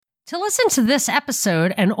To listen to this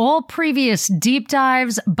episode and all previous deep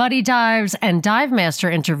dives, buddy dives, and dive master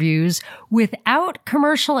interviews without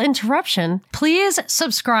commercial interruption, please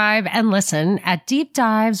subscribe and listen at Deep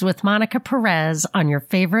Dives with Monica Perez on your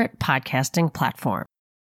favorite podcasting platform.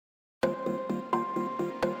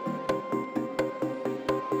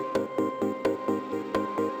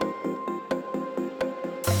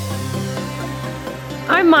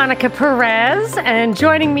 I'm Monica Perez, and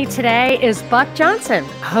joining me today is Buck Johnson,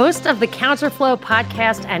 host of the Counterflow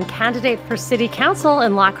podcast and candidate for city council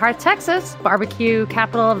in Lockhart, Texas, barbecue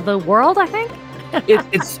capital of the world, I think.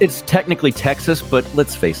 It's technically Texas, but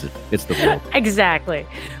let's face it, it's the world. Exactly.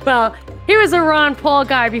 Well, he was a Ron Paul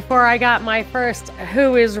guy before I got my first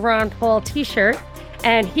Who is Ron Paul t-shirt,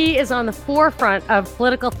 and he is on the forefront of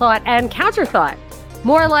political thought and counter thought,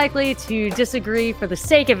 more likely to disagree for the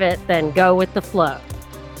sake of it than go with the flow.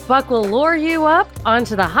 Buck will lure you up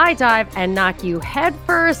onto the high dive and knock you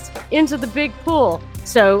headfirst into the big pool.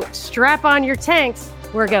 So strap on your tanks.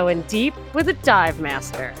 We're going deep with a dive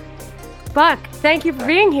master. Buck, thank you for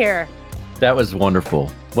being here. That was wonderful.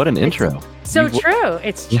 What an intro. So true.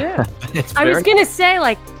 It's true. Yeah, I was going to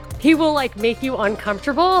say, he will make you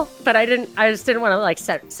uncomfortable, but I just didn't want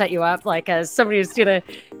to set you up as somebody who's going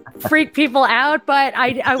to freak people out. But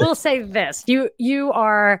I will say this, you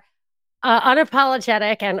are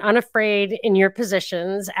unapologetic and unafraid in your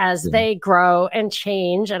positions as they grow and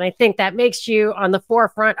change. And I think that makes you on the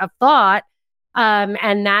forefront of thought.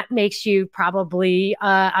 And that makes you probably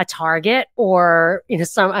a target or,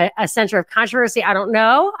 a center of controversy. I don't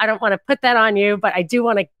know. I don't want to put that on you, but I do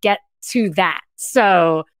want to get to that.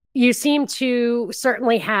 So you seem to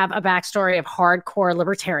certainly have a backstory of hardcore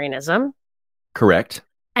libertarianism. Correct.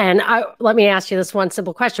 And let me ask you this one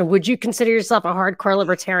simple question. Would you consider yourself a hardcore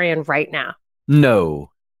libertarian right now? No.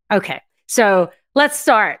 Okay. So let's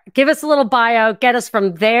start. Give us a little bio, get us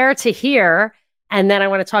from there to here. And then I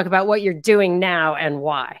want to talk about what you're doing now and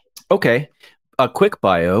why. Okay. A quick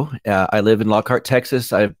bio. I live in Lockhart,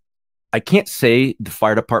 Texas. I can't say the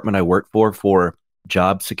fire department I work for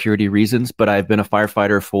job security reasons, but I've been a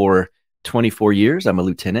firefighter for 24 years. I'm a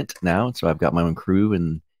lieutenant now, so I've got my own crew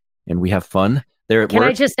and we have fun. Can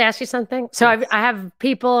I just ask you something? So I have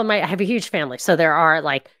people I have a huge family. So there are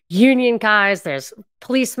union guys, there's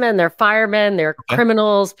policemen, there are firemen, there are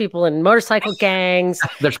criminals, people in motorcycle gangs,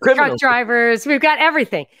 there's criminals, truck drivers. We've got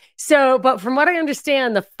everything. So, but from what I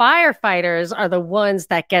understand, the firefighters are the ones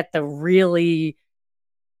that get the really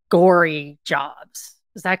gory jobs.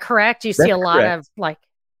 Is that correct? You see a lot of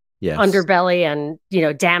yes. underbelly and,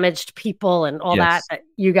 damaged people and all that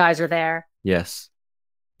you guys are there. Yes.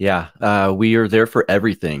 Yeah, we are there for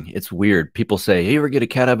everything. It's weird. People say, "Hey, you ever get a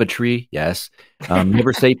cat out of a tree?" Yes.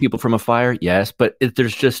 Never save people from a fire? Yes. But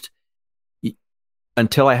there's just,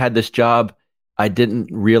 until I had this job, I didn't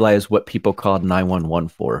realize what people called 911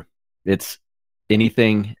 for. It's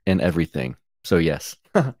anything and everything. So yes.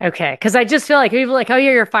 Okay, because I just feel like people "Oh,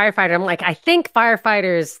 you're a firefighter." I'm I think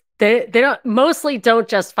firefighters, they don't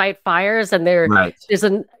just fight fires, and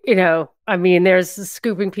there's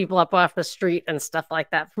scooping people up off the street and stuff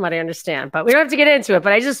like that, from what I understand. But we don't have to get into it.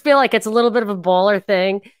 But I just feel like it's a little bit of a baller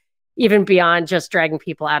thing, even beyond just dragging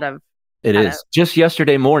people out of. It is. Just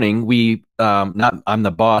yesterday morning, we I'm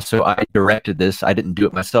the boss, so I directed this. I didn't do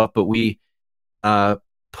it myself, but we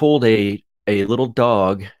pulled a little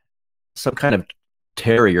dog, some kind of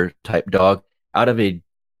terrier type dog, out of a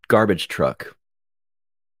garbage truck.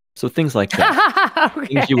 So things like that, okay.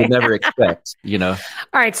 Things you would never expect, All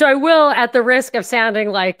right. So I will, at the risk of sounding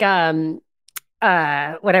like, a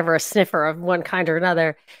sniffer of one kind or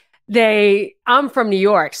another, I'm from New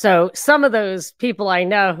York. So some of those people I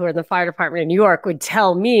know who are in the fire department in New York would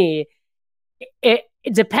tell me,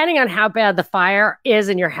 depending on how bad the fire is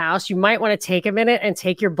in your house, you might want to take a minute and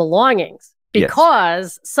take your belongings,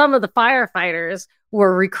 because some of the firefighters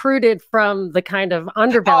were recruited from the kind of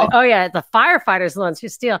underbelly. Oh yeah, the firefighters are the ones who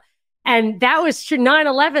steal. And that was true.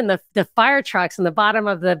 9/11, the fire trucks in the bottom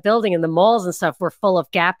of the building and the malls and stuff were full of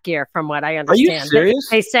Gap gear, from what I understand. Are you serious?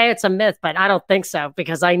 They say it's a myth, but I don't think so,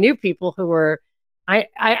 because I knew people who were,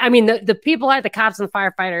 the people the cops and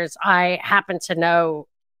firefighters, I happen to know,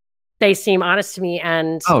 they seem honest to me,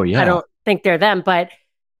 and I don't think they're them, but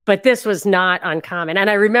this was not uncommon. And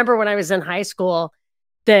I remember when I was in high school,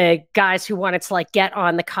 the guys who wanted to get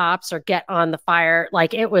on the cops or get on the fire,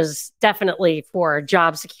 it was definitely for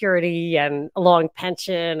job security and a long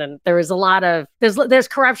pension. And there was a lot of, there's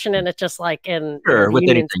corruption in it, just like in with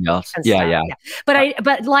anything else. Yeah. But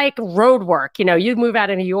road work, you move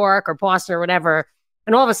out of New York or Boston or whatever,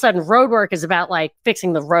 and all of a sudden road work is about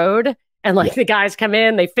fixing the road. and like the guys come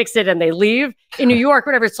in, they fix it, and they leave. In New York,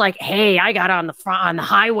 whatever, it's like, hey, I got on the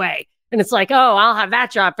highway. And it's like, oh, I'll have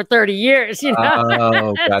that job for 30 years, you know?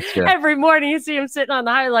 Oh, gotcha. Every morning you see him sitting on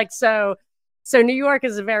the highway. Like, so New York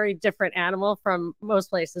is a very different animal from most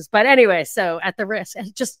places. But anyway, so at the risk,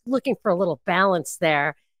 just looking for a little balance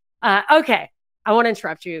there. Okay. I won't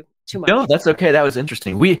interrupt you too much. No, that's okay. That was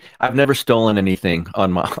interesting. I've never stolen anything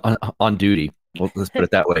on duty. Well, let's put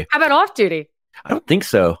it that way. How about off duty? I don't think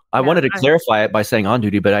so. I wanted to clarify it by saying on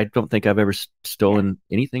duty, but I don't think I've ever stolen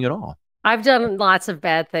anything at all. I've done lots of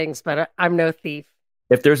bad things, but I'm no thief.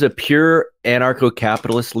 If there's a pure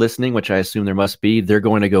anarcho-capitalist listening, which I assume there must be, they're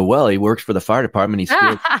going to go, well, he works for the fire department.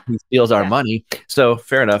 He steals our money. So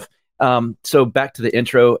fair enough. So back to the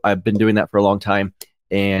intro. I've been doing that for a long time,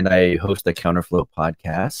 and I host the Counterflow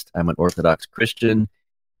podcast. I'm an Orthodox Christian,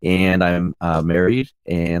 and I'm married.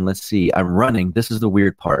 And let's see, I'm running. This is the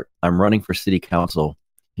weird part. I'm running for city council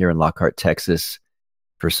here in Lockhart, Texas,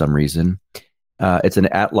 for some reason. It's an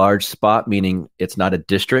at-large spot, meaning it's not a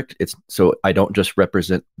district. So I don't just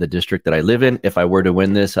represent the district that I live in. If I were to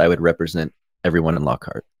win this, I would represent everyone in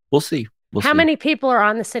Lockhart. We'll see. How many people are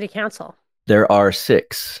on the city council? There are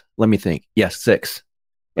 6. Let me think. Yes, 6.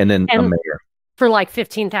 And then a mayor. For like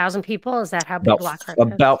 15,000 people? Is that how big Lockhart is?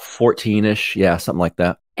 About 14-ish. Yeah, something like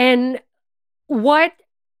that. And what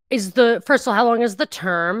is first of all, how long is the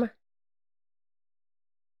term?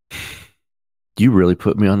 You really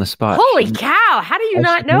put me on the spot. Holy cow. How do you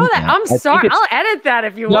not know that? I'm sorry. I'll edit that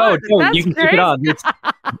if you want. No, you can keep it on.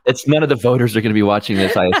 It's none of the voters are going to be watching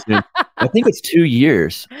this, I assume. I think it's 2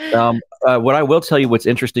 years. What I will tell you, what's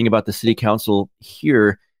interesting about the city council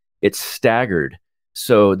here, it's staggered.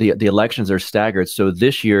 So the elections are staggered. So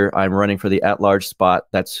this year I'm running for the at-large spot.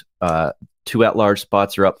 That's 2 at-large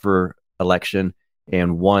spots are up for election,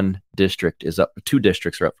 and 2 districts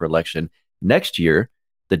are up for election. Next year,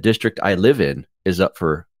 the district I live in is up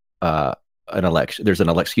for an election. There's an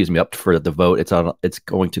election, up for the vote. It's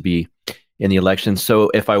going to be in the election. So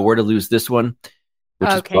if I were to lose this one,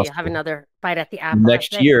 you'll have another bite at the apple.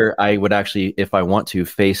 Next year, I would actually, if I want to,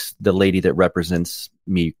 face the lady that represents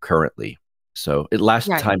me currently. So last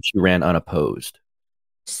time she ran unopposed.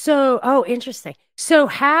 So, interesting. So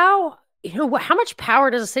how much power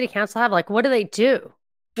does a city council have? Like, what do they do?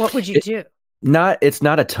 What would you do? It's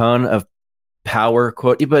not a ton of power,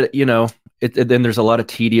 quote, but then there's a lot of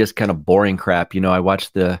tedious, kind of boring crap. You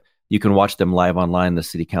can watch them live online, the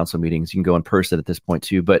city council meetings. You can go in person at this point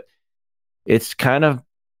too, but it's kind of,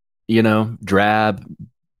 drab,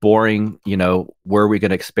 boring. Where are we going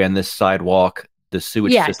to expand this sidewalk, the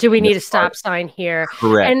sewage system? Do we need a stop sign here?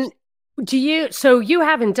 Correct. And so you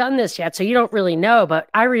haven't done this yet, so you don't really know, but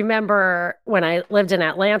I remember when I lived in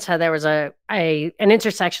Atlanta, there was an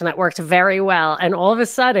intersection that worked very well. And all of a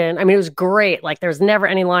sudden, it was great. Like there was never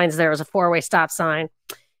any lines. There was a 4-way stop sign.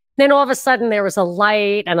 Then all of a sudden there was a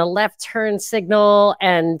light and a left turn signal,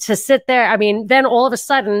 and to sit there. Then all of a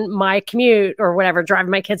sudden my commute or whatever,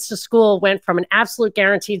 driving my kids to school, went from an absolute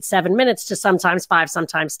guaranteed 7 minutes to sometimes 5,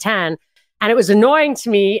 sometimes 10. And it was annoying to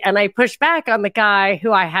me. And I pushed back on the guy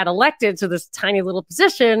who I had elected to this tiny little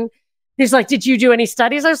position. He's like, did you do any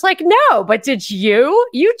studies? I was like, no, but did you?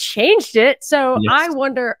 You changed it. So yes. I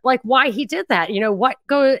wonder why he did that.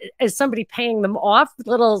 Is somebody paying them off a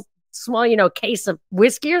little small, case of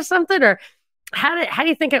whiskey or something? Or how do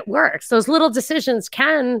you think it works? Those little decisions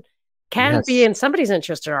can be in somebody's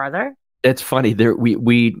interest, or are there? It's funny.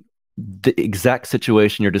 The exact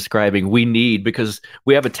situation you're describing, we need, because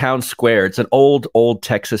we have a town square. It's an old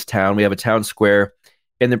Texas town. We have a town square,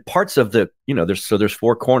 and then parts of there's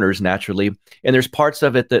 4 corners naturally, and there's parts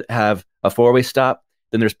of it that have a 4-way stop.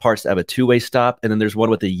 Then there's parts that have a 2-way stop, and then there's one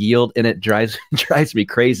with a yield, and it drives me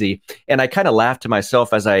crazy. And I kind of laugh to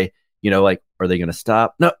myself as I, are they going to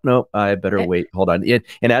stop? No, I better wait. Hold on.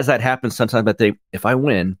 And as that happens, sometimes I think, if I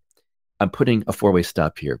win, I'm putting a 4-way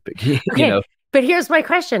stop here. But, okay. But here's my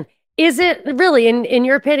question. Is it really, in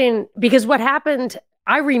your opinion, because what happened,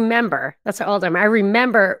 I remember, that's how old I am, I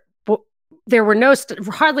remember there were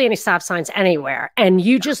hardly any stop signs anywhere. And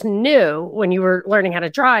you just knew when you were learning how to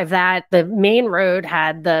drive that the main road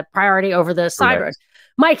had the priority over the side road.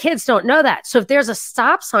 My kids don't know that. So if there's a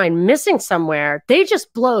stop sign missing somewhere, they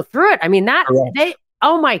just blow through it.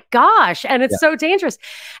 Oh my gosh. And it's so dangerous.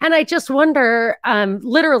 And I just wonder,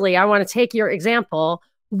 literally, I want to take your example.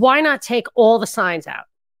 Why not take all the signs out?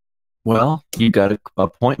 Well, you got a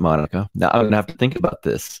point, Monica. Now I'm gonna have to think about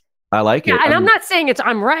this. I like it. And I'm not saying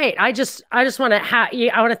I'm right. I just want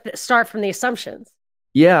to start from the assumptions.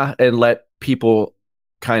 Yeah, and let people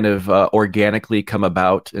kind of organically come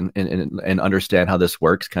about and understand how this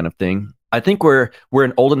works, kind of thing. I think we're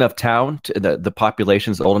an old enough town the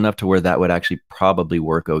population's old enough to where that would actually probably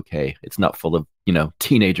work okay. It's not full of,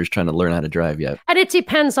 teenagers trying to learn how to drive yet. And it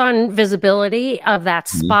depends on visibility of that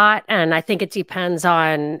Mhm. spot. And I think it depends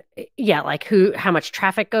on, yeah, like how much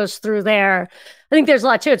traffic goes through there. I think there's a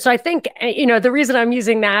lot to it. So I think, the reason I'm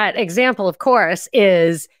using that example, of course,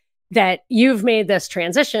 is that you've made this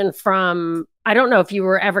transition from, I don't know if you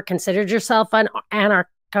were ever considered yourself an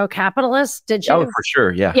anarcho-capitalist, did Oh, you? for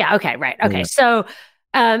sure. Yeah. Yeah. Okay. Right. Okay. Yeah. So,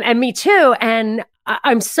 and me too. And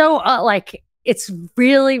I'm so like, it's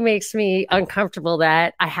really makes me uncomfortable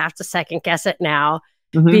that I have to second guess it now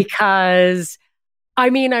Mhm. because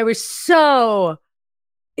I mean, I was so,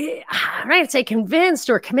 I'm not to say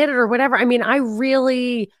convinced or committed or whatever. I mean, I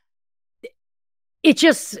really, it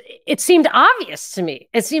seemed obvious to me.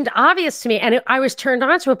 It seemed obvious to me. And I was turned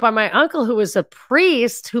on to it by my uncle, who was a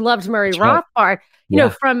priest who loved Murray That's right. Rothbard, Yeah.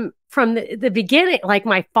 from the beginning, like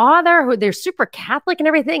my father, who they're super Catholic and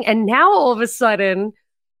everything. And now all of a sudden,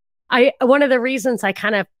 one of the reasons I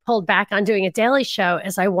kind of pulled back on doing a daily show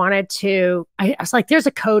is I was like, there's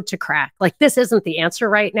a code to crack. Like, this isn't the answer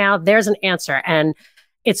right now. There's an answer. And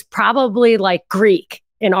it's probably like Greek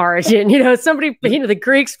in origin. Somebody, the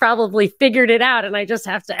Greeks probably figured it out. And I just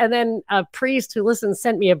have to. And then a priest who listened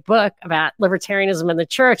sent me a book about libertarianism in the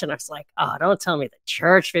church. And I was like, oh, don't tell me the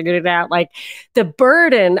church figured it out. Like, the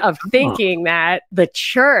burden of thinking that the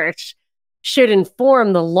church should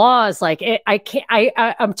inform the laws. Like,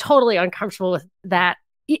 I'm totally uncomfortable with that,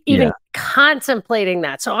 even contemplating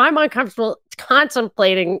that. So I'm uncomfortable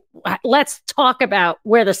contemplating, let's talk about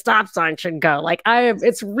where the stop sign should go. Like,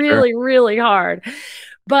 it's really, really hard,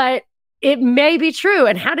 but it may be true.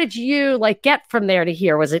 And how did you get from there to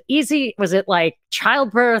here? Was it easy? Was it like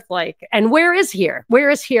childbirth? And where is here? Where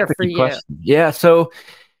is here for you? Question. Yeah. So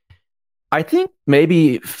I think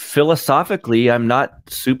maybe philosophically, I'm not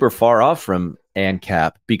super far off from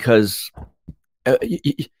ANCAP because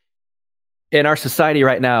in our society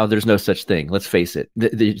right now, there's no such thing. Let's face it.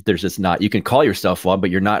 There's just not. You can call yourself one, but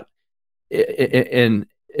you're not. In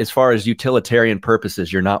as far as utilitarian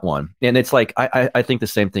purposes, you're not one. And it's like I think the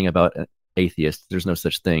same thing about atheists. There's no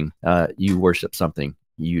such thing. You worship something.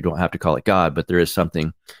 You don't have to call it God, but there is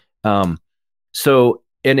something. So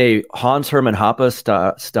in a Hans Hermann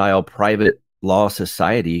Hoppe style private law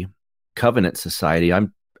society, covenant society,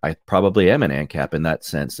 I probably am an ANCAP in that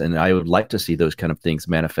sense, and I would like to see those kind of things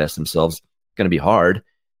manifest themselves. It's going to be hard,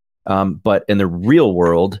 but in the real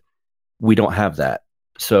world, we don't have that.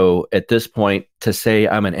 So at this point, to say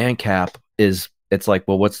I'm an ANCAP it's like,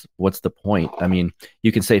 well, what's the point? I mean,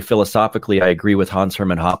 you can say philosophically, I agree with Hans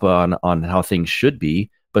Hermann Hoppe on how things should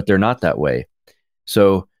be, but they're not that way.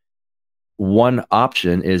 So one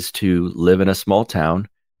option is to live in a small town,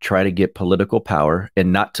 try to get political power,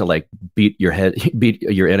 and not to beat your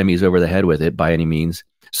enemies over the head with it by any means.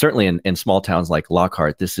 Certainly in small towns like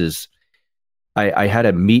Lockhart, I had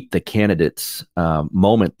a meet the candidates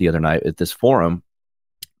moment the other night at this forum.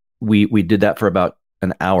 We did that for about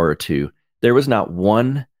an hour or two. There was not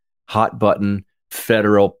one hot button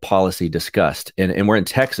federal policy discussed. And we're in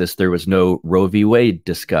Texas. There was no Roe v. Wade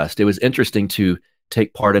discussed. It was interesting to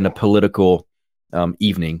take part in a political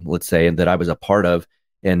evening, let's say, and that I was a part of,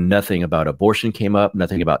 and nothing about abortion came up,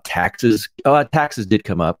 nothing about taxes. Taxes did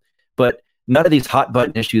come up, but none of these hot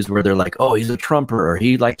button issues where they're like, oh, he's a Trumper or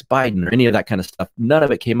he likes Biden or any of that kind of stuff. None of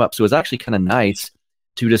it came up. So it was actually kind of nice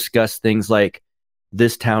to discuss things like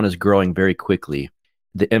this town is growing very quickly.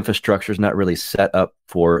 The infrastructure is not really set up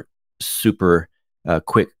for super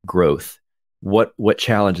quick growth. What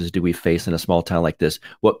challenges do we face in a small town like this?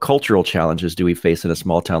 What cultural challenges do we face in a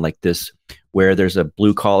small town like this, where there's a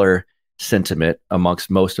blue collar sentiment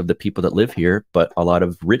amongst most of the people that live here, but a lot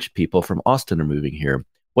of rich people from Austin are moving here?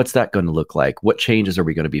 What's that going to look like? What changes are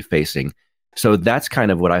we going to be facing? So that's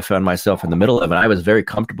kind of what I found myself in the middle of, and I was very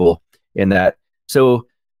comfortable in that. So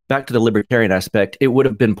back to the libertarian aspect, it would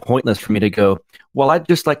have been pointless for me to go, well, I'd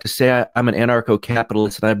just like to say I'm an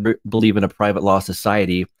anarcho-capitalist and I believe in a private law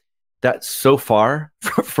society. That's so far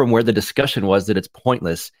from where the discussion was that it's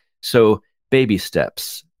pointless. So baby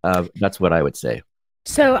steps. That's what I would say.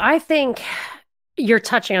 So I think you're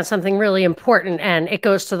touching on something really important, and it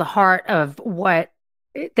goes to the heart of what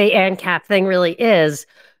the ANCAP thing really is.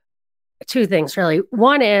 Two things, really.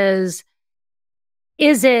 One is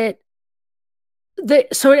it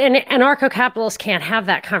so an anarcho-capitalist can't have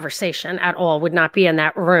that conversation at all, would not be in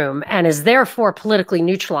that room, and is therefore politically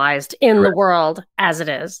neutralized in Correct. the world as it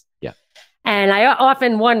is. Yeah. And I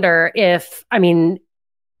often wonder if,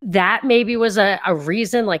 that maybe was a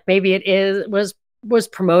reason, like maybe it was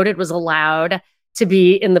promoted, was allowed to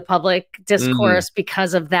be in the public Mm, discourse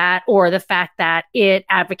because of that, or the fact that it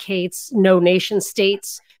advocates no nation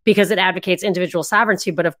states because it advocates individual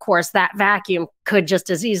sovereignty. But of course, that vacuum could just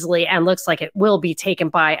as easily, and looks like it will, be taken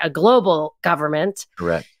by a global government.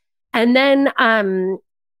 correct. And then,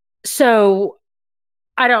 so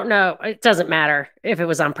I don't know. It doesn't matter if it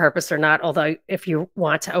was on purpose or not. Although, if you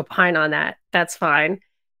want to opine on that, that's fine.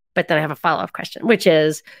 But then I have a follow-up question, which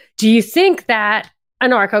is, do you think that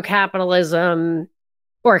anarcho-capitalism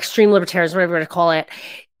or extreme libertarianism, whatever you want to call it,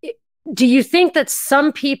 do you think that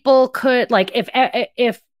some people could, like,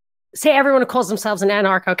 if say everyone who calls themselves an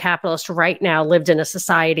anarcho-capitalist right now lived in a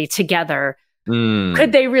society together, could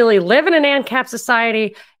Mm, they really live in an ANCAP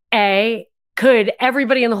society? A, could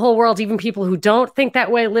everybody in the whole world, even people who don't think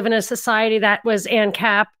that way, live in a society that was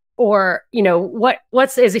ANCAP? Or, where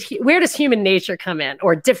does human nature come in,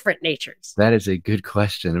 or different natures? that is a good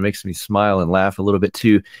question. It makes me smile and laugh a little bit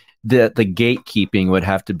too. The gatekeeping would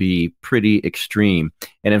have to be pretty extreme.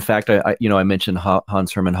 And in fact, I mentioned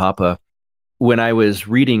Hans Hermann Hoppe. When I was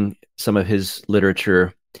reading some of his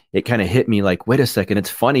literature, it kind of hit me like, wait a second,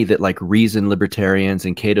 it's funny that like Reason libertarians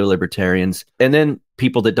and Cato libertarians, and then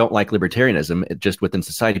people that don't like libertarianism, just within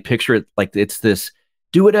society, picture it like it's this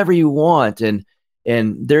do whatever you want, and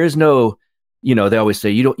there is no, they always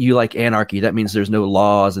say you like anarchy, that means there's no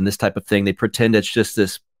laws and this type of thing. They pretend it's just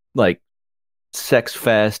this like sex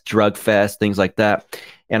fest, drug fest, things like that.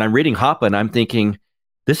 And I'm reading Hoppe and I'm thinking,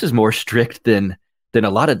 this is more strict than a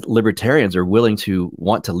lot of libertarians are willing to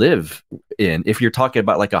want to live in. If you're talking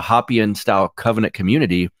about like a Hoppian style covenant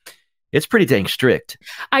community, it's pretty dang strict.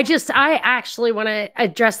 I actually want to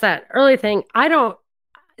address that early thing.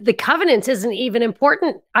 The covenant isn't even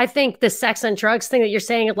important. I think the sex and drugs thing that you're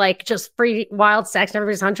saying, like just free wild sex and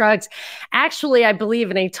everybody's on drugs. Actually, I believe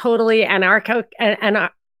in a totally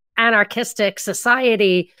anarchistic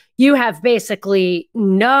society. You have basically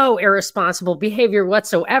no irresponsible behavior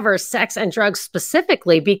whatsoever, sex and drugs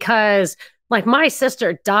specifically, because like my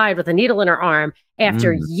sister died with a needle in her arm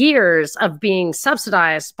after Mm, years of being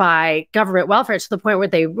subsidized by government welfare, to the point where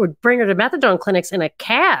they would bring her to methadone clinics in a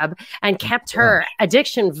cab and kept her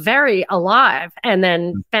addiction very alive. And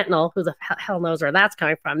then fentanyl, who the hell knows where that's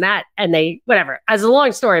coming from, whatever. As a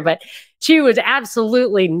long story, but she was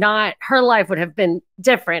absolutely not, her life would have been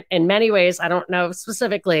different in many ways. I don't know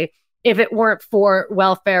specifically, if it weren't for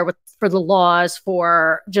welfare, for the laws,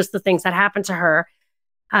 for just the things that happened to her.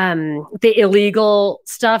 The illegal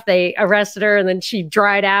stuff, they arrested her and then she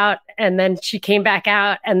dried out and then she came back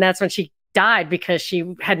out, and that's when she died because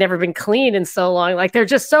she had never been clean in so long. Like, there are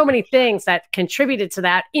just so many things that contributed to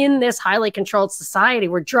that in this highly controlled society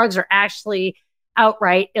where drugs are actually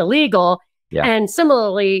outright illegal. yeah. And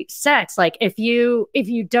similarly, sex, like if you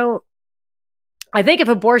don't, I think if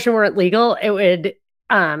abortion weren't legal, it would,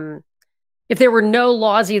 if there were no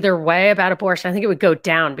laws either way about abortion, I think it would go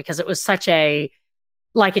down, because it was such a,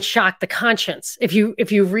 like, it shocked the conscience. If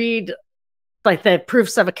you read like the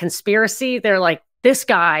proofs of a conspiracy, they're like, this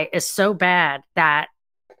guy is so bad that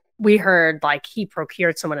we heard like he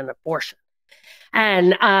procured someone an abortion.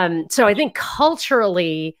 And so I think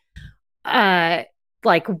culturally,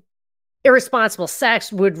 like irresponsible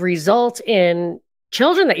sex would result in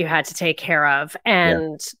children that you had to take care of.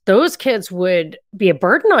 And those kids would be a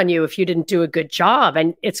burden on you if you didn't do a good job.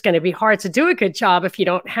 And it's going to be hard to do a good job if you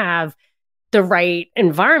don't have the right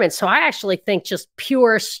environment. So I actually think just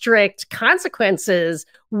pure, strict consequences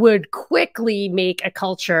would quickly make a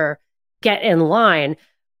culture get in line.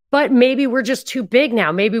 But maybe we're just too big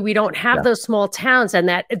now. Maybe we don't have those small towns, and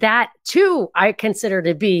that too I consider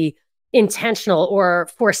to be intentional or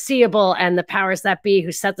foreseeable. And the powers that be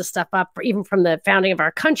who set the stuff up, even from the founding of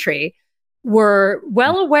our country, were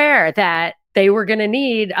well aware that they were going to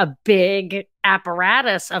need a big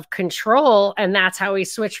apparatus of control. And that's how we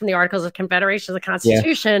switched from the Articles of Confederation to the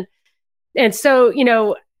Constitution. And so,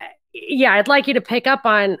 I'd like you to pick up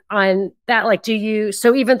on that. Like,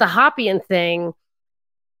 so even the Hoppian thing,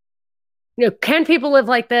 can people live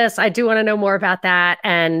like this? I do want to know more about that.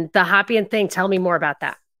 And the Hoppian thing, tell me more about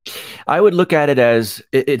that. I would look at it as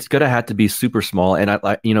it's going to have to be super small. And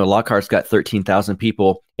Lockhart's got 13,000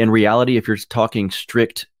 people. In reality, if you're talking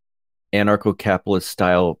strict anarcho-capitalist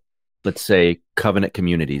style, let's say covenant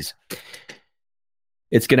communities,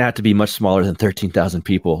 it's going to have to be much smaller than 13,000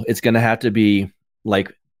 people. It's going to have to be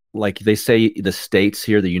like they say the states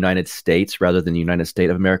here, the United States, rather than the United States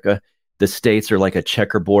of America. The states are like a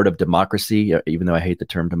checkerboard of democracy, even though I hate the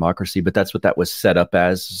term democracy, but that's what that was set up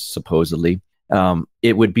as, supposedly.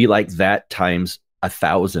 It would be like that times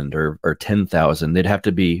 1,000 or 10,000. They'd have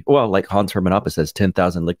to be, well, like Hans Hermann Hoppe says,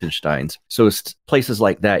 10,000 Liechtensteins. So places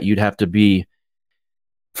like that, you'd have to be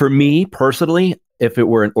For me personally, if it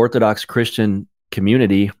were an Orthodox Christian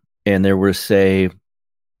community and there were, say,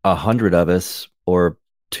 100 of us or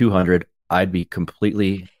 200, I'd be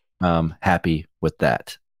completely happy with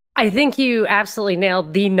that. I think you absolutely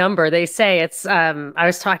nailed the number. They say it's, I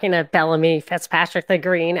was talking to Bellamy Fitzpatrick, the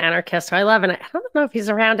Green anarchist who I love, and I don't know if he's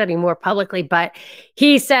around anymore publicly, but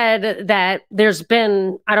he said that there's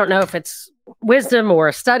been, I don't know if it's wisdom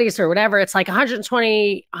or studies or whatever, it's like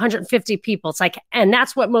 120, 150 people. It's like, and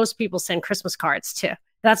that's what most people send Christmas cards to.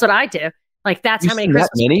 That's what I do. Like, that's You how many see that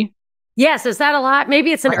Christmas. many? Yes. Is that a lot?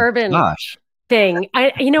 Maybe it's an Oh, urban gosh. thing.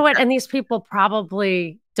 You know what? And these people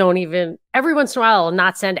probably don't even, every once in a while, I'll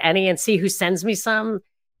not send any and see who sends me some.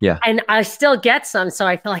 Yeah. And I still get some. So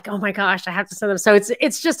I feel like, oh my gosh, I have to send them. So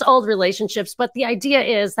it's just old relationships. But the idea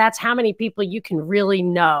is that's how many people you can really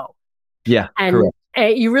know. Yeah. And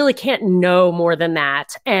Correct. you really can't know more than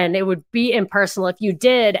that. And it would be impersonal if you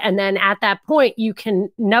did. And then at that point, you can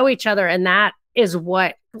know each other. And that is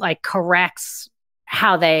what like corrects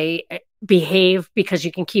how they behave because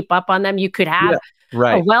you can keep up on them. You could have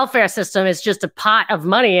a welfare system is just a pot of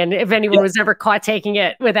money. And if anyone was ever caught taking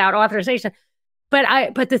it without authorization.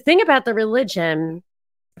 But the thing about the religion,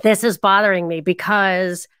 this is bothering me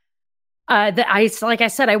because like I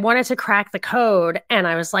said, I wanted to crack the code and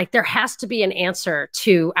I was like, there has to be an answer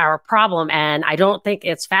to our problem. And I don't think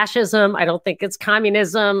it's fascism. I don't think it's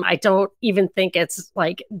communism. I don't even think it's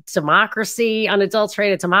like democracy,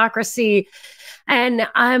 unadulterated democracy. And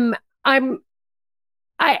I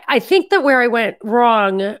think that where I went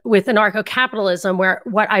wrong with anarcho-capitalism, where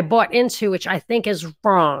what I bought into, which I think is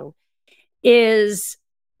wrong, is,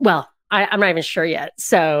 well, I'm not even sure yet.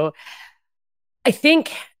 So I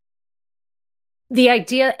think the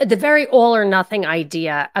idea, the very all or nothing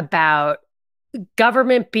idea about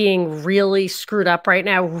government being really screwed up right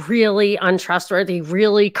now, really untrustworthy,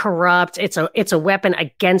 really corrupt. It's a weapon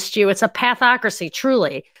against you. It's a pathocracy,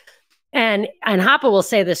 truly. And Hoppe will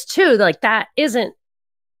say this too, like that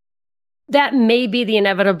may be the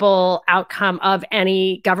inevitable outcome of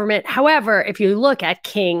any government. However, if you look at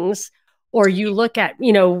kings or you look at,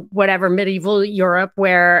 whatever medieval Europe,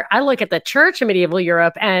 where I look at the church in medieval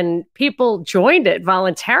Europe and people joined it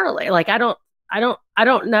voluntarily. Like, I don't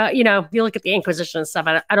know, you look at the Inquisition and stuff.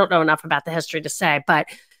 I don't know enough about the history to say, but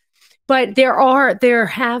there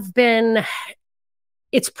have been,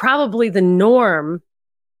 it's probably the norm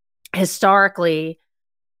historically.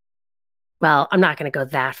 Well, I'm not going to go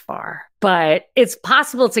that far, but it's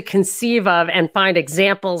possible to conceive of and find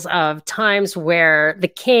examples of times where the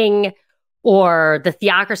king or the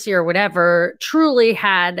theocracy or whatever truly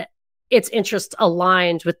had its interests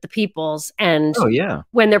aligned with the people's. And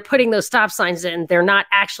when they're putting those stop signs in, they're not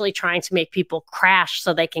actually trying to make people crash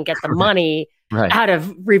so they can get the money out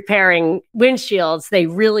of repairing windshields. They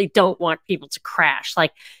really don't want people to crash.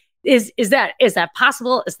 Like, is that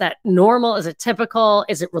possible? Is that normal? Is it typical?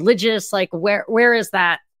 Is it religious? Like, where is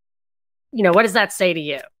that? What does that say to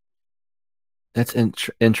you? That's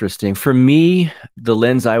interesting. For me, the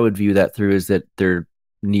lens I would view that through is that there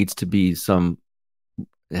needs to be some,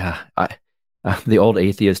 the old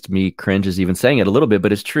atheist me cringes even saying it a little bit,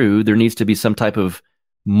 but it's true. There needs to be some type of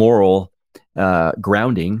moral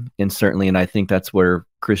grounding, and I think that's where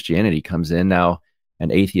Christianity comes in. Now, an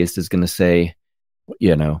atheist is going to say,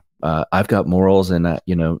 I've got morals, and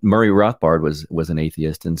Murray Rothbard was an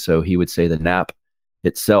atheist, and so he would say the NAP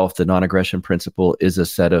itself, the non-aggression principle, is a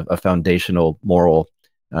set of a foundational moral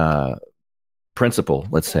principle,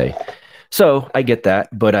 let's say. So I get that,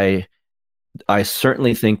 but I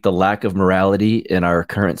certainly think the lack of morality in our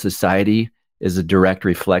current society is a direct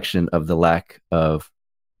reflection of the lack of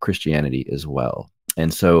Christianity as well.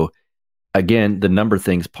 And so, again, the number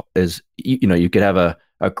things is, you could have a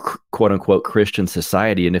quote unquote Christian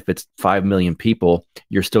society, and if it's 5 million people,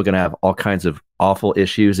 you're still going to have all kinds of awful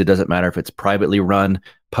issues. It doesn't matter if it's privately run,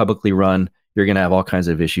 publicly run, you're going to have all kinds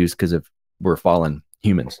of issues because we're fallen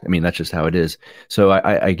humans. I mean, that's just how it is. So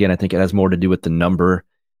I think it has more to do with the number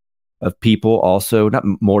of people, also not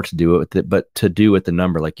more to do with it, but to do with the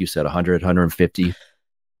number, like you said, 100, 150.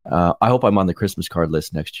 I hope I'm on the Christmas card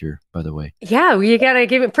list next year, by the way. Yeah, you got to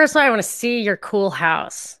give it. First of all, I want to see your cool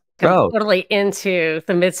house. I'm totally into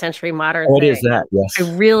the mid-century modern thing. What is that? Yes.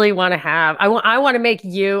 I really want to have, I want to make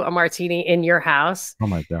you a martini in your house. Oh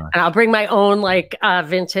my God. And I'll bring my own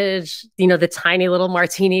vintage, the tiny little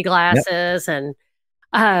martini glasses. Yep.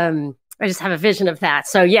 And I just have a vision of that.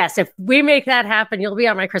 So yes, if we make that happen, you'll be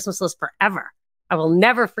on my Christmas list forever. I will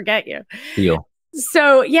never forget you. Deal.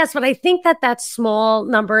 So yes, but I think that small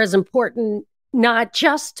number is important, not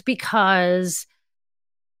just because,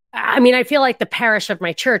 I mean, I feel like the parish of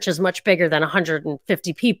my church is much bigger than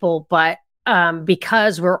 150 people, but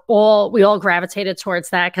because we all gravitated towards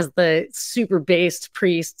that because the super based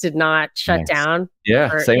priest did not shut down.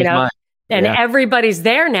 Yeah, same with mine. And everybody's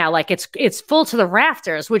there now. Like it's full to the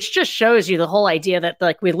rafters, which just shows you the whole idea that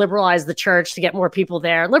like we liberalize the church to get more people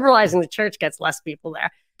there. Liberalizing the church gets less people there.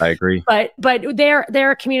 I agree. But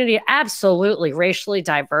they're a community absolutely racially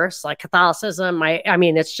diverse, like Catholicism. I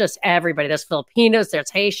mean, it's just everybody. There's Filipinos, there's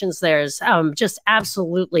Haitians, there's just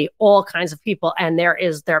absolutely all kinds of people. And there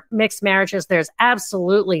are mixed marriages. There's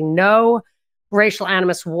absolutely no racial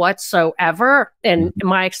animus whatsoever. And in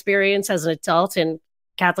my experience as an adult in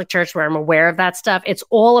Catholic Church, where I'm aware of that stuff, it's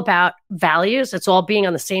all about values. It's all being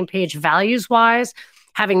on the same page values-wise,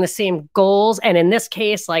 having the same goals. And in this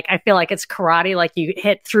case, like, I feel like it's karate, like you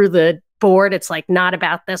hit through the board. It's like not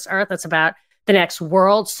about this earth, it's about the next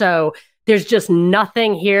world. So there's just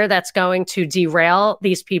nothing here that's going to derail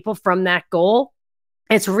these people from that goal.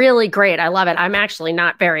 It's really great. I love it. I'm actually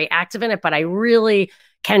not very active in it, but I really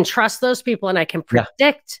can trust those people and I can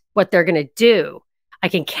predict what they're going to do. I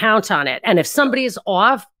can count on it. And if somebody's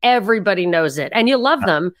off, everybody knows it. And you love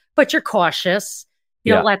them, but you're cautious.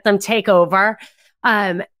 You don't let them take over.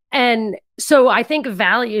 And so I think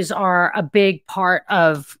values are a big part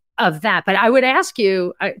of that. But I would ask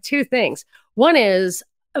you two things. One is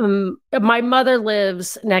my mother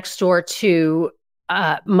lives next door to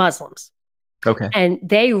Muslims. Okay. And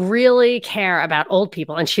they really care about old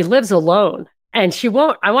people. And she lives alone. And I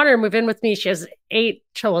want her to move in with me. She has 8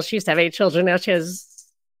 children. Well, she used to have 8 children. Now she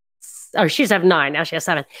used to have 9. Now she has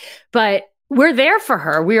 7. But we're there for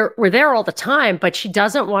her. We're there all the time, but she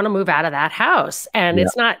doesn't want to move out of that house. And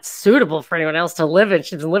it's not suitable for anyone else to live in.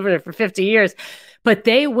 She's been living in it for 50 years. But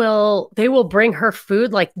they will bring her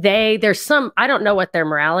food. Like there's some, I don't know what their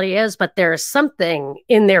morality is, but there's something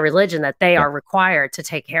in their religion that they are required to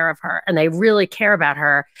take care of her. And they really care about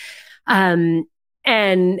her. And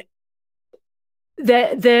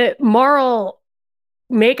the moral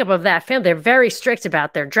makeup of that family, they're very strict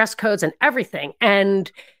about their dress codes and everything.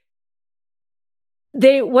 And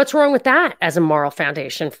what's wrong with that as a moral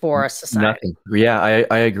foundation for a society? Nothing. Yeah,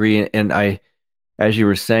 I agree. And as you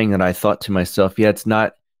were saying that, I thought to myself, it's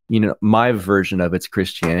not, my version of it's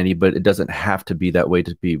Christianity, but it doesn't have to be that way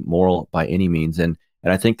to be moral by any means. And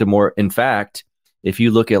I think in fact, if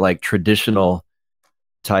you look at like traditional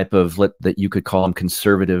type of that you could call them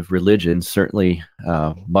conservative religions, certainly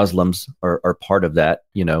Muslims are part of that.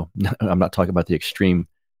 I'm not talking about the extreme,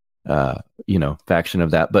 faction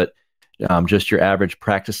of that, but just your average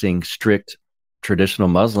practicing strict traditional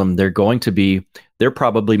Muslim, they're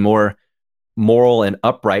probably more moral and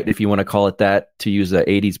upright, if you want to call it that, to use the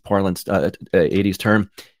 80s parlance, 80s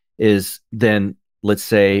term, than, let's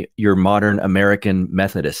say, your modern American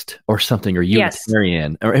Methodist or something, or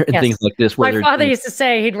Unitarian or things like this. My father used to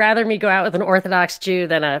say he'd rather me go out with an Orthodox Jew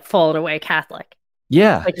than a fallen away Catholic.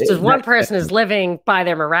 Yeah. Like, just one person is living by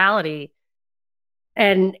their morality.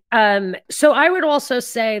 And so I would also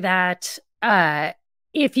say that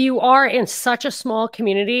if you are in such a small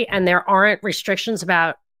community and there aren't restrictions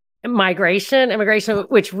about immigration,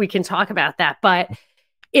 which we can talk about that, but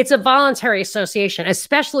it's a voluntary association,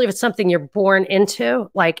 especially if it's something you're born into.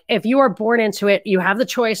 Like if you are born into it, you have the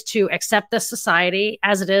choice to accept this society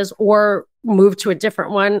as it is or move to a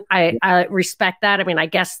different one. I respect that. I mean, I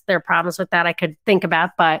guess there are problems with that I could think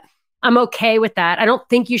about, but I'm okay with that. I don't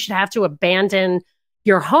think you should have to abandon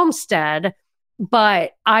your homestead,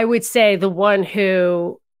 but I would say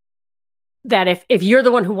that if you're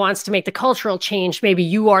the one who wants to make the cultural change, maybe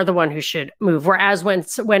you are the one who should move. Whereas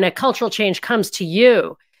when a cultural change comes to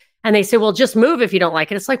you and they say, well, just move if you don't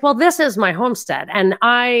like it. It's like, well, this is my homestead. And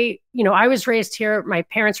I was raised here. My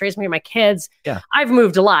parents raised me, my kids. Yeah. I've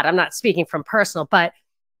moved a lot. I'm not speaking from personal, but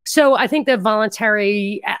so I think the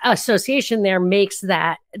voluntary association there makes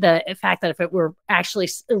that the fact that if it were actually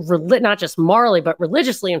not just morally, but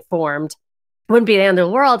religiously informed, wouldn't be the end of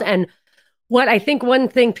the world. And what I think one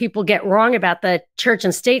thing people get wrong about the church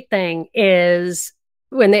and state thing is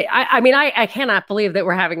when I cannot believe that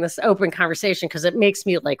we're having this open conversation because it makes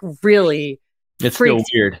me like really it's still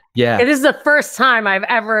weird. Yeah. It is the first time I've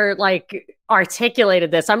ever like articulated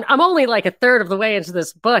this. I'm only like a third of the way into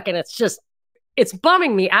this book and it's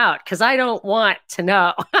bumming me out because I don't want to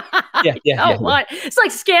know. It's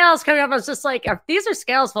like scales coming up. I was just like, these are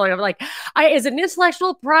scales falling up. Like, is it an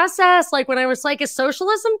intellectual process? Like when I was like, is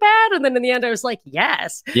socialism bad? And then in the end, I was like,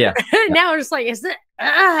 yes. Yeah. Now I'm just like, is it?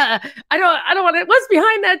 I don't want to. What's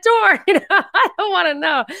behind that door? I don't want to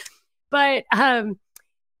know.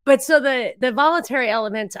 But so the voluntary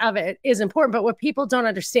element of it is important. But what people don't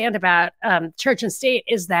understand about church and state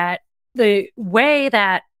is that the way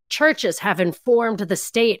that churches have informed the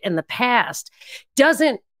state in the past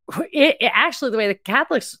doesn't actually, the way the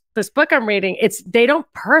Catholics, this book I'm reading, it's they don't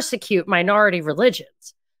persecute minority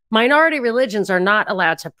religions. Minority religions are not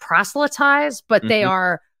allowed to proselytize, but they Mhm.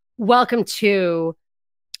 are welcome to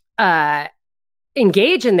uh,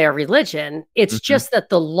 engage in their religion. It's Mhm. just that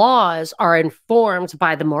the laws are informed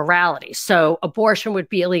by the morality. So abortion would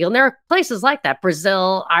be illegal. And there are places like that,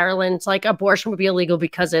 Brazil, Ireland, like abortion would be illegal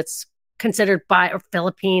because it's considered by, or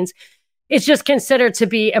Philippines, it's just considered to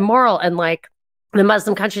be immoral. And like the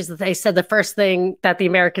Muslim countries, that they said the first thing that the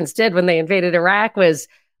Americans did when they invaded Iraq was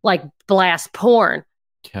like blast porn,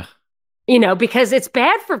 Yeah. because it's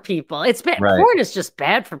bad for people. It's bad. Right. Porn is just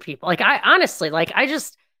bad for people. Like I honestly, like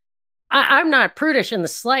I'm not prudish in the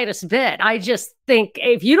slightest bit. I just think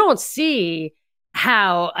if you don't see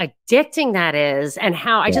how addicting that is and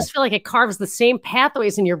how I Yeah. just feel like it carves the same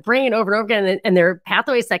pathways in your brain over and over again. And there are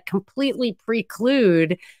pathways that completely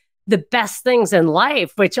preclude the best things in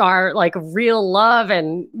life, which are like real love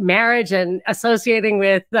and marriage and associating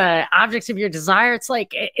with the objects of your desire. It's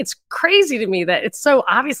like, it's crazy to me that it's so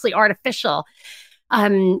obviously artificial.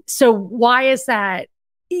 So why is that?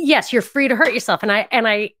 Yes, you're free to hurt yourself. And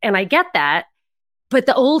I get that. But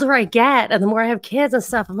the older I get and the more I have kids and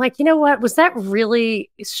stuff, I'm like, you know what? Was that really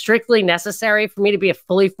strictly necessary for me to be a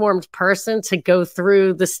fully formed person to go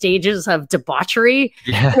through the stages of debauchery?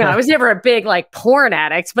 I Yeah. was never a big like porn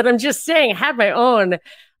addict, but I'm just saying I had my own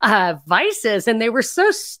vices and they were so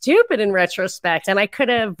stupid in retrospect. And I could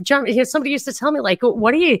have jumped. Somebody used to tell me, like,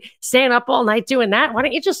 what are you staying up all night doing that? Why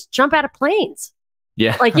don't you just jump out of planes?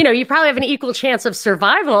 Yeah. Like, you probably have an equal chance of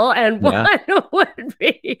survival, and Yeah. one would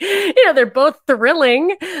be, they're both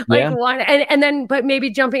thrilling. Like Yeah. one, and then, but maybe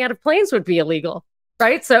jumping out of planes would be illegal,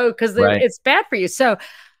 right? So, because Right. it's bad for you. So,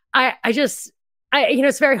 I just,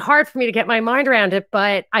 it's very hard for me to get my mind around it,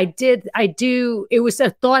 but I do. It was a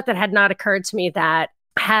thought that had not occurred to me that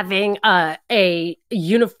having a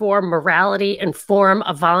uniform morality and form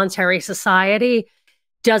of voluntary society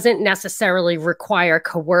doesn't necessarily require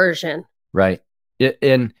coercion. Right.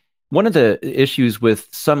 And one of the issues with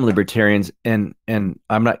some libertarians, and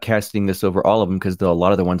I'm not casting this over all of them because a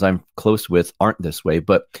lot of the ones I'm close with aren't this way,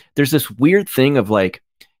 but there's this weird thing of like,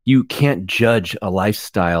 you can't judge a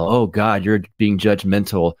lifestyle. Oh God, you're being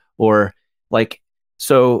judgmental. Or like,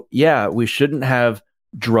 so yeah, we shouldn't have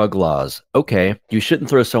drug laws. Okay, you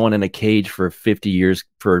shouldn't throw someone in a cage for 50 years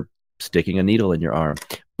for sticking a needle in your arm.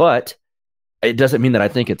 But it doesn't mean that I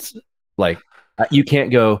think it's like you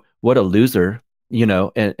can't go, what a loser,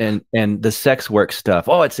 and the sex work stuff.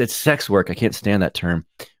 Oh, it's sex work. I can't stand that term.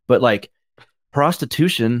 But like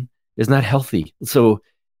prostitution is not healthy. So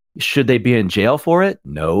should they be in jail for it?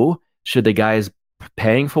 No. Should the guys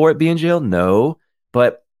paying for it be in jail? No.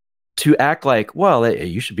 But to act like, well,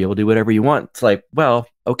 you should be able to do whatever you want. It's like, well,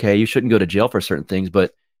 okay, you shouldn't go to jail for certain things,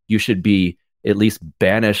 but you should be at least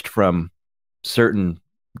banished from certain,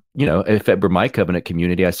 if it were my covenant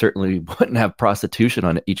community, I certainly wouldn't have prostitution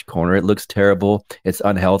on each corner. It looks terrible. It's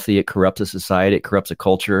unhealthy. It corrupts a society. It corrupts a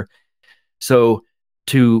culture. So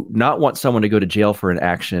to not want someone to go to jail for an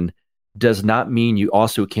action does not mean you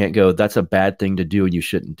also can't go, that's a bad thing to do and you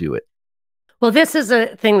shouldn't do it. Well, this is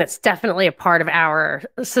a thing that's definitely a part of our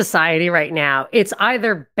society right now. It's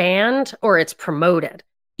either banned or it's promoted.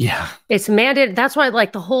 Yeah. It's mandated. That's why,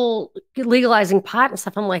 like, the whole legalizing pot and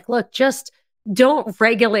stuff, I'm like, look, just don't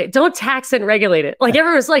regulate, don't tax and regulate it. Like,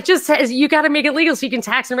 everyone's like, just says you got to make it legal so you can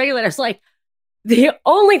tax and regulate it. It's like, the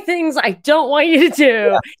only things I don't want you to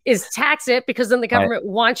do is tax it, because then the government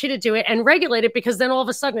wants you to do it, and regulate it because then all of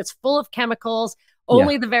a sudden it's full of chemicals.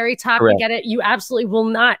 Only the very top Correct. can get it. You absolutely will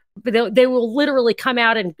not. They will literally come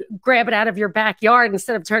out and grab it out of your backyard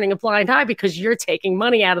instead of turning a blind eye because you're taking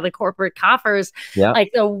money out of the corporate coffers. Yeah.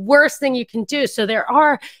 Like the worst thing you can do. So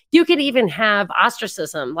you could even have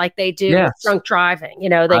ostracism like they do with drunk driving.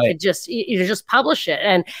 They could just, just publish it.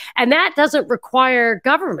 And that doesn't require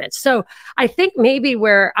government. So I think maybe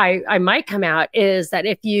where I might come out is that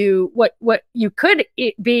if what you could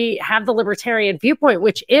have the libertarian viewpoint,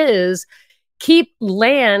 which is keep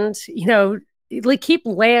land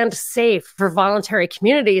safe for voluntary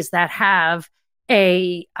communities that have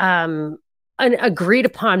an agreed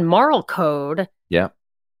upon moral code. Yeah.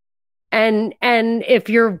 And if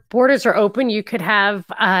your borders are open, you could have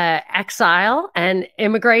exile and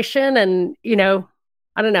immigration, and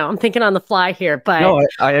I don't know. I'm thinking on the fly here, but no,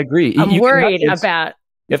 I agree. I'm worried about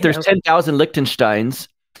if there's 10,000 Liechtensteins,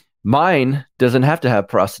 mine doesn't have to have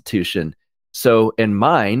prostitution. So in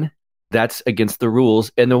mine, that's against the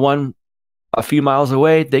rules. And the one a few miles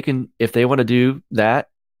away, they can, if they want to do that,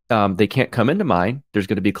 they can't come into mine. There's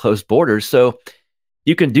going to be closed borders. So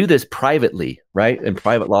you can do this privately, right? In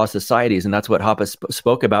private law societies, and that's what Hoppe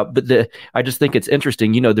spoke about. But I just think it's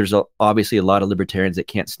interesting. There's obviously a lot of libertarians that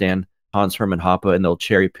can't stand Hans Hermann Hoppe, and they'll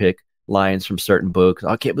cherry pick lines from certain books.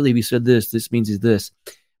 I can't believe he said this. This means he's this.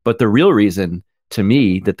 But the real reason, to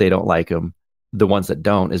me, that they don't like him, the ones that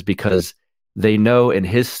don't, is because they know in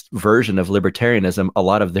his version of libertarianism, a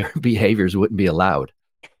lot of their behaviors wouldn't be allowed.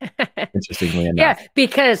 Interestingly enough. Yeah,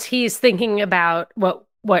 because he's thinking about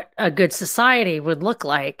what a good society would look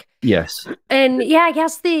like. Yes. And yeah, I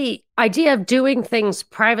guess the idea of doing things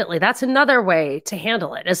privately, that's another way to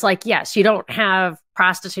handle it. It's like, yes, you don't have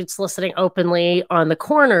prostitutes soliciting openly on the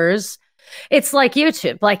corners. It's like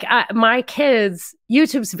YouTube. Like my kids,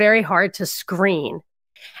 YouTube's very hard to screen.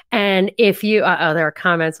 And if you, there are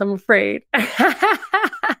comments, I'm afraid.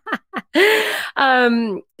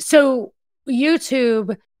 So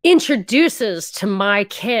YouTube introduces to my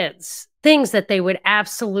kids things that they would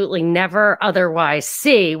absolutely never otherwise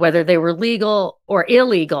see, whether they were legal or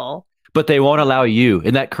illegal. But they won't allow you.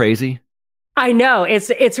 Isn't that crazy? I know,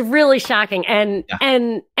 it's really shocking, and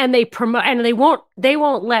they promote, and they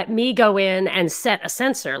won't let me go in and set a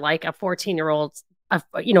censor like a 14-year-old,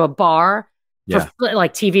 a bar. Yeah. For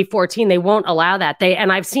like TV 14, they won't allow that.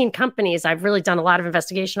 And I've seen companies, I've really done a lot of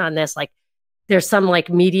investigation on this. Like there's some like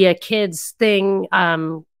media kids thing,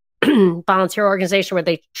 volunteer organization where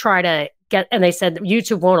they try to get, and they said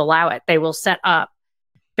YouTube won't allow it. They will set up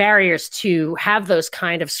barriers to have those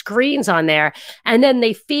kind of screens on there. And then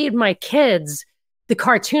they feed my kids the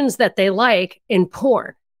cartoons that they like in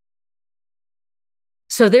porn.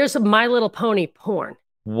 So there's a My Little Pony porn.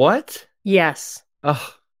 What? Yes.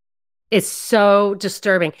 Oh. It's so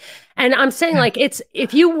disturbing. And I'm saying like,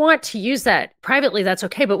 if you want to use that privately, that's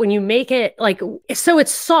okay. But when you make it like, so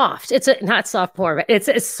it's soft, not soft porn, but it's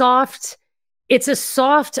a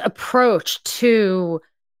soft approach to,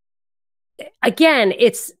 again,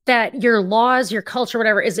 it's that your laws, your culture,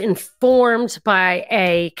 whatever is informed by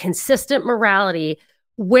a consistent morality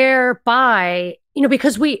whereby,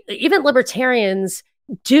 because even libertarians,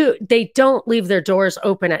 they don't leave their doors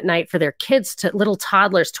open at night for their kids little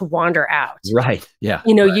toddlers to wander out. Right. Yeah.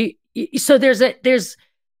 Right. So there's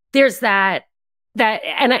that,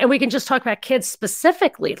 and we can just talk about kids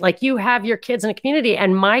specifically. Like you have your kids in a community,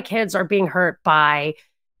 and my kids are being hurt by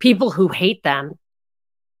people who hate them.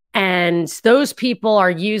 And those people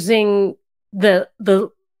are using the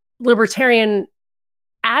libertarian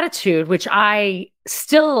attitude, which I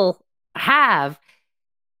still have,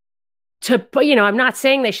 to, I'm not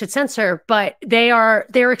saying they should censor, but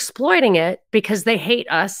they're exploiting it because they hate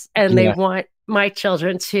us and they want my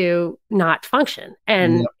children to not function.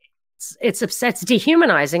 And it's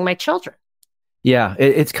dehumanizing my children. Yeah.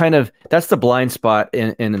 It's kind of, that's the blind spot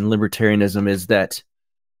in libertarianism, is that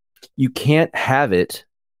you can't have it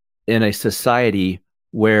in a society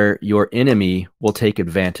where your enemy will take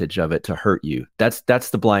advantage of it to hurt you. That's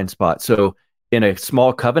the blind spot. So in a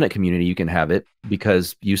small covenant community, you can have it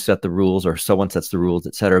because you set the rules or someone sets the rules,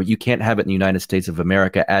 et cetera. You can't have it in the United States of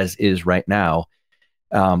America as is right now.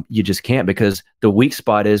 You just can't, because the weak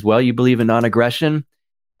spot is, well, you believe in non-aggression.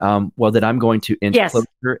 Well, then I'm going to inch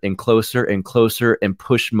closer and closer and closer and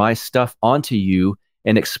push my stuff onto you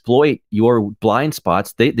and exploit your blind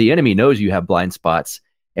spots. The enemy knows you have blind spots.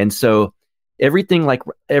 And so everything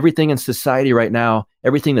in society right now,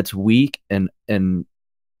 everything that's weak and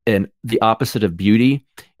the opposite of beauty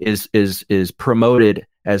is promoted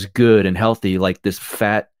as good and healthy, like this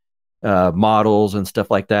fat models and stuff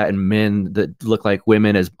like that, and men that look like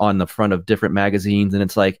women as on the front of different magazines. And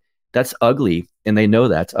it's like, that's ugly. And they know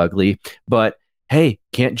that's ugly, but hey,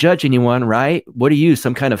 can't judge anyone, right? What are you,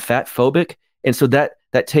 some kind of fat phobic? And so that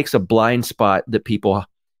takes a blind spot that people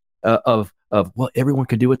of well, everyone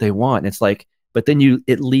can do what they want. And it's like, but then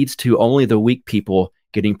it leads to only the weak people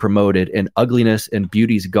getting promoted, and ugliness and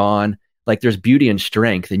beauty's gone. Like there's beauty and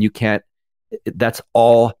strength, and you can't, that's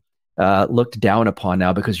all looked down upon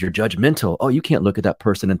now because you're judgmental. Oh, you can't look at that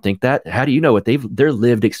person and think that. How do you know what their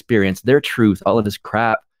lived experience, their truth, all of this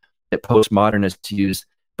crap that postmodernists use?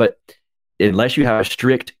 But unless you have a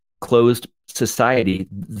strict, closed society,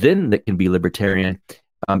 then that can be libertarian.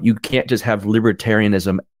 You can't just have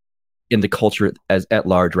libertarianism in the culture at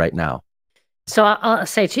large right now. So I'll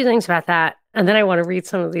say two things about that. And then I want to read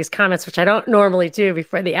some of these comments, which I don't normally do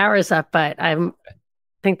before the hour is up, but I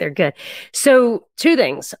think they're good. So two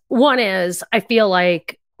things. One is, I feel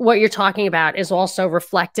like what you're talking about is also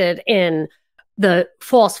reflected in the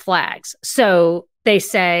false flags. So they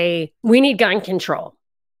say, we need gun control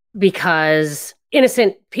because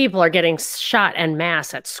innocent people are getting shot en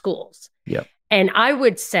masse at schools. Yep. And I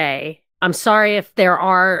would say I'm sorry if there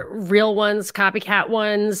are real ones, copycat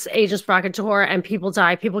ones, agents provocateur, and people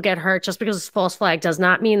die, people get hurt. Just because it's a false flag does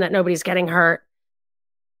not mean that nobody's getting hurt.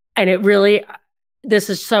 And it really, this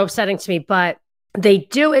is so upsetting to me, but they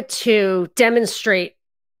do it to demonstrate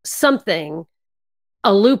something,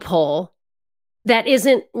 a loophole that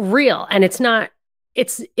isn't real. And it's not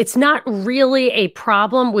really a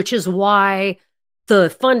problem, which is why the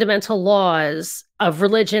fundamental laws of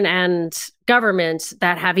religion and government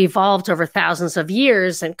that have evolved over thousands of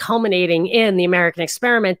years and culminating in the American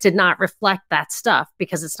experiment did not reflect that stuff,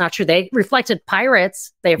 because it's not true. They reflected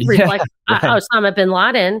pirates. They reflect Osama bin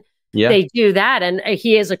Laden. Yeah. They do that. And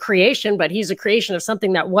he is a creation, but he's a creation of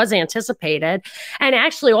something that was anticipated. And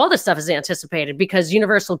actually, all this stuff is anticipated because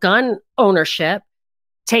universal gun ownership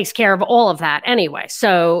takes care of all of that anyway.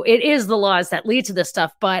 So it is the laws that lead to this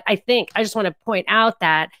stuff. But I just want to point out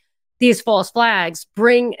that these false flags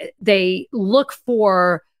they look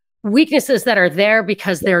for weaknesses that are there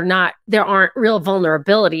because there aren't real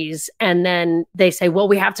vulnerabilities. And then they say, well,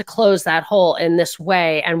 we have to close that hole in this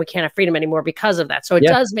way and we can't have freedom anymore because of that. So it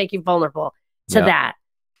does make you vulnerable to that.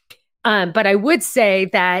 But I would say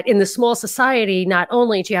that in the small society, not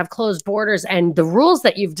only do you have closed borders and the rules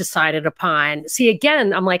that you've decided upon, see,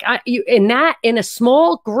 again, I'm like, in a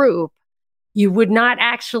small group, you would not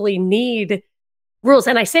actually need rules.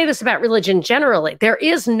 And I say this about religion generally. There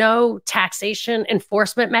is no taxation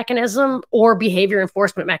enforcement mechanism or behavior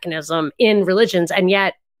enforcement mechanism in religions. And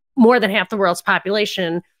yet more than half the world's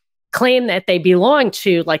population claim that they belong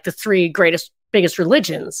to like the three biggest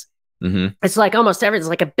religions. Mm-hmm. It's like almost everything. It's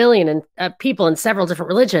like 1 billion people in several different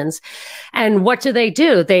religions. And what do?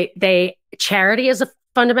 They charity is a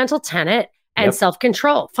fundamental tenet and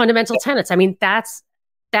self-control, fundamental tenets. I mean, that's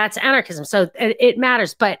anarchism. So it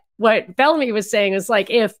matters. But what Bellamy was saying is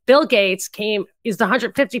like, if Bill Gates is the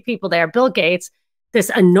 150 people there, Bill Gates,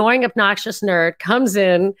 this annoying, obnoxious nerd comes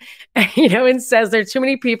in, and says there are too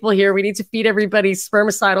many people here. We need to feed everybody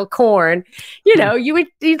spermicidal corn.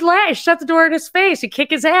 You'd laugh, shut the door in his face, you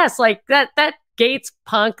kick his ass like that Gates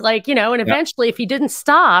punk, and eventually if he didn't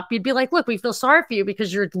stop, you'd be like, look, we feel sorry for you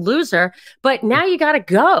because you're a loser, but now you got to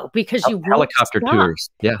go because you helicopter tours.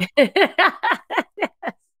 Yeah.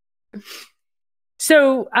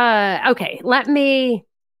 So, okay, I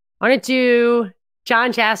want to do,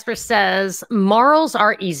 John Jasper says, morals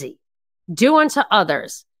are easy. Do unto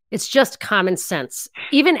others. It's just common sense.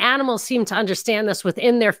 Even animals seem to understand this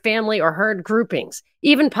within their family or herd groupings.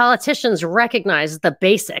 Even politicians recognize the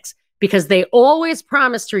basics because they always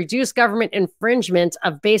promise to reduce government infringement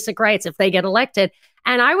of basic rights if they get elected.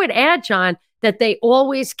 And I would add, John, that they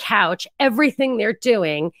always couch everything they're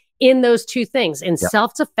doing in those two things, in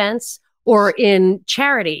self-defense or in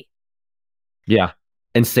charity. Yeah.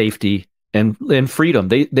 And safety. And freedom.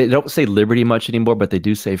 They don't say liberty much anymore, but they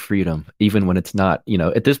do say freedom, even when it's not.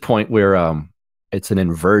 At this point where it's an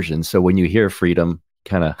inversion. So when you hear freedom,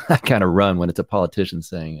 kind of run when it's a politician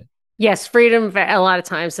saying it. Yes, freedom a lot of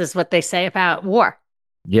times is what they say about war.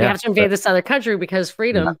 Yeah, you have to invade this other country because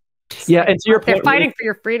freedom. Yeah, and to your point, they're fighting for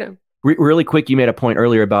your freedom. Really quick, you made a point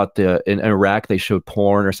earlier about in Iraq they showed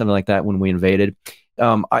porn or something like that when we invaded.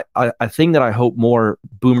 I think that I hope more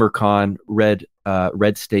BoomerCon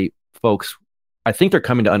red state folks, I think they're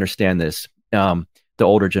coming to understand this, the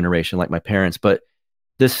older generation, like my parents. But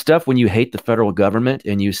this stuff, when you hate the federal government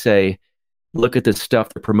and you say, look at this stuff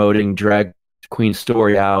they're promoting, drag queen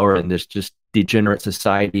story hour, and this just degenerate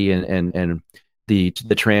society and the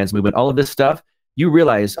trans movement, all of this stuff, you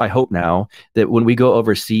realize, I hope now, that when we go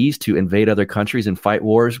overseas to invade other countries and fight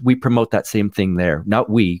wars, we promote that same thing there. Not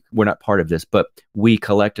we're not part of this, but we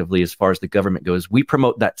collectively, as far as the government goes, we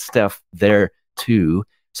promote that stuff there too.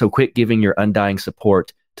 So quit giving your undying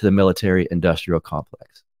support to the military-industrial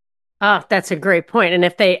complex. Oh, that's a great point. And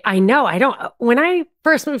when I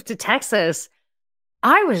first moved to Texas,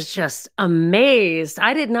 I was just amazed.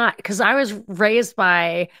 I did not, because I was raised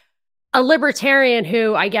by a libertarian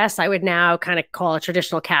who I guess I would now kind of call a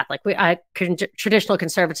traditional Catholic, traditional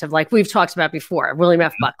conservative, like we've talked about before, William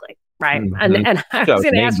F. Buckley. Right. Mm-hmm. And I was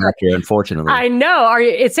going to ask you, unfortunately. I know.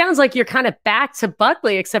 It sounds like you're kind of back to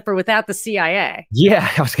Buckley, except for without the CIA.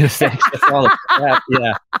 Yeah, I was going to say. Yeah.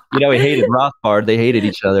 He hated Rothbard. They hated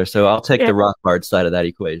each other. So I'll take the Rothbard side of that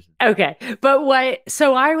equation. Okay. But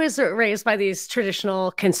so I was raised by these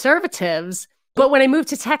traditional conservatives. But when I moved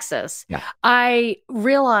to Texas, I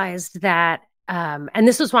realized that, and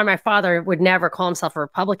this is why my father would never call himself a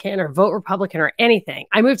Republican or vote Republican or anything.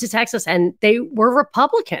 I moved to Texas and they were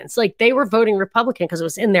Republicans. Like they were voting Republican because it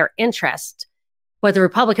was in their interest. What the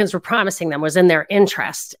Republicans were promising them was in their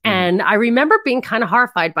interest. Mm. And I remember being kind of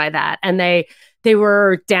horrified by that. And they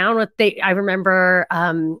were down with, I remember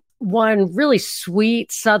one really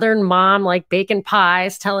sweet Southern mom, like bacon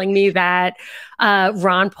pies, telling me that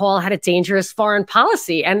Ron Paul had a dangerous foreign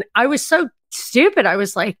policy. And I was so stupid. I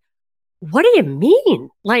was like, what do you mean?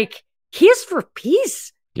 Like, he is for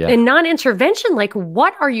peace and non-intervention. Like,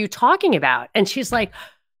 what are you talking about? And she's like,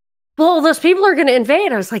 well, those people are going to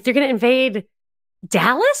invade. I was like, they're going to invade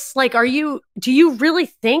Dallas? Like, do you really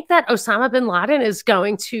think that Osama bin Laden is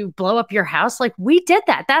going to blow up your house? Like, we did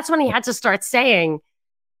that. That's when he had to start saying,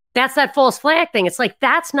 that's that false flag thing. It's like,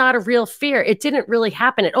 that's not a real fear. It didn't really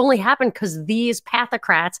happen. It only happened because these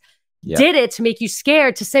pathocrats did it to make you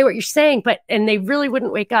scared to say what you're saying, and they really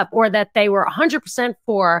wouldn't wake up, or that they were 100%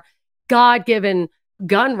 for God-given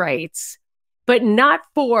gun rights, but not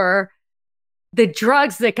for the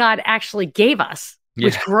drugs that God actually gave us,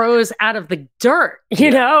 which grows out of the dirt. You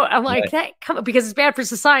know, I'm like, that come on, because it's bad for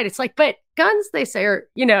society. It's like, but guns, they say, are,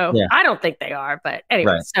 I don't think they are. But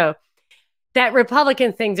anyway, so that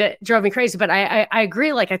Republican thing that drove me crazy. But I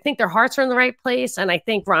agree. Like, I think their hearts are in the right place. And I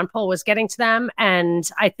think Ron Paul was getting to them. And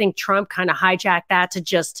I think Trump kind of hijacked that to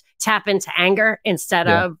just tap into anger instead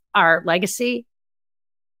of our legacy.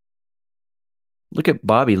 Look at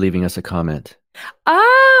Bobby leaving us a comment.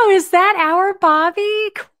 Oh, is that our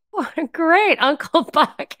Bobby? Great. Uncle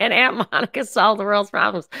Buck and Aunt Monica solve the world's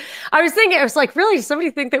problems. I was thinking, I was like, really, does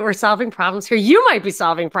somebody think that we're solving problems here? You might be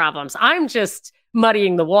solving problems. I'm just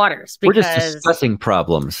muddying the waters. We're just discussing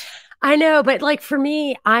problems. I know, but like for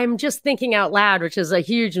me, I'm just thinking out loud, which is a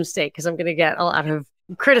huge mistake because I'm going to get a lot of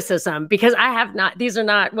criticism because these are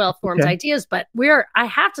not well-formed ideas, but I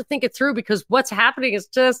have to think it through because what's happening is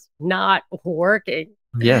just not working.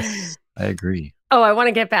 Yes, I agree. Oh, I want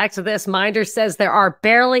to get back to this. Minder says there are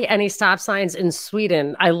barely any stop signs in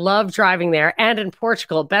Sweden. I love driving there, and in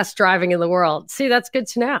Portugal, best driving in the world. See, that's good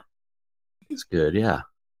to know. It's good, yeah.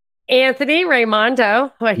 Anthony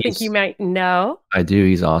Raimondo, who I think you might know. I do.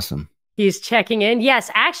 He's awesome. He's checking in.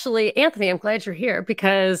 Yes, actually, Anthony, I'm glad you're here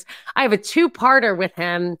because I have a two-parter with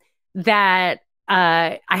him that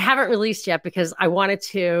I haven't released yet because I wanted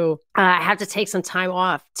to have to take some time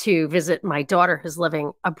off to visit my daughter who's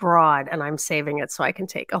living abroad, and I'm saving it so I can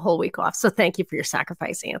take a whole week off. So thank you for your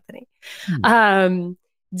sacrifice, Anthony.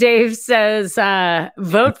 Dave says,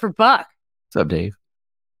 vote for Buck. What's up, Dave?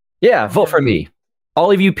 Yeah, vote for me.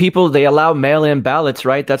 All of you people, they allow mail-in ballots,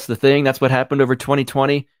 right? That's the thing. That's what happened over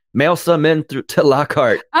 2020. Mail some in to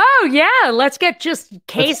Lockhart. Oh, yeah. Let's get just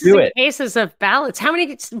cases and cases of ballots. How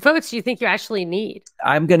many votes do you think you actually need?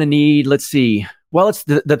 I'm going to need, let's see. Well, it's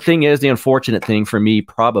the thing is, the unfortunate thing for me,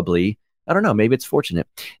 probably, I don't know, maybe it's fortunate.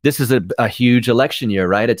 This is a huge election year,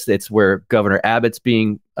 right? It's where Governor Abbott's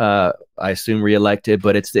being, I assume, reelected,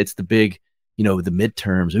 but it's the big, the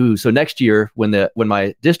midterms. Ooh, so next year when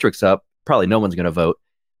my district's up, probably no one's going to vote.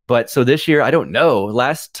 But so this year, I don't know.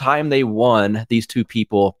 Last time they won, these two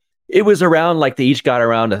people, it was around like they each got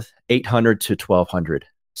around 800 to 1,200,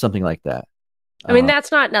 something like that. I mean,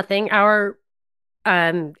 that's not nothing. Our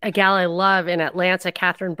a gal I love in Atlanta,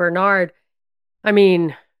 Catherine Bernard. I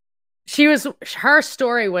mean, her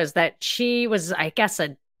story was that she was, I guess,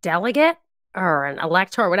 a delegate or an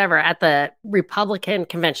elector or whatever at the Republican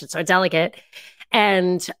convention. So a delegate.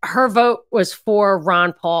 And her vote was for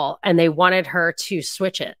Ron Paul, and they wanted her to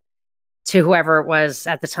switch it to whoever it was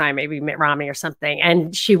at the time, maybe Mitt Romney or something.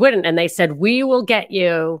 And she wouldn't. And they said, we will get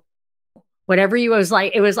you whatever you was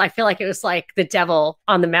like. I feel like it was like the devil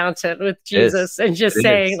on the mountain with Jesus and just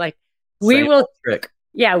saying like, we will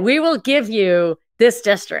give you this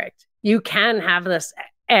district. You can have this.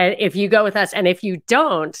 And if you go with us, and if you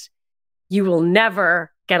don't, you will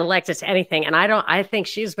never get elected to anything. And I think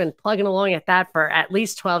she's been plugging along at that for at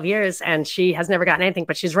least 12 years and she has never gotten anything,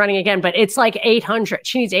 but she's running again. But it's like 800.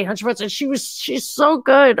 She needs 800 votes. And she's so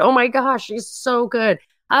good. Oh my gosh, she's so good.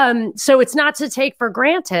 So it's not to take for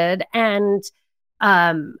granted. And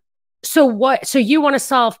so you want to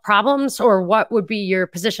solve problems, or what would be your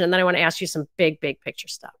position? And then I want to ask you some big picture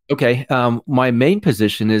stuff. Okay. My main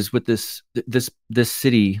position is with this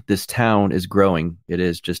city, this town is growing. It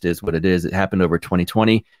is what it is. It happened over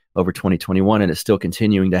 2020, over 2021, and it's still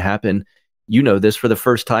continuing to happen. You know this, for the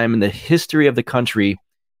first time in the history of the country,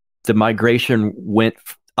 the migration went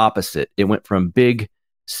opposite. It went from big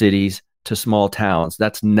cities to small towns.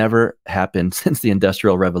 That's never happened since the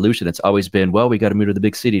Industrial Revolution. It's always been, well, we got to move to the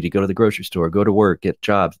big city to go to the grocery store, go to work, get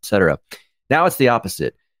jobs, etc. Now it's the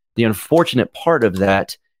opposite. The unfortunate part of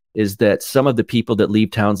that is that some of the people that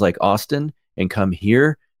leave towns like Austin and come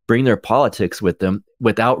here bring their politics with them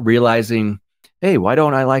without realizing, hey, why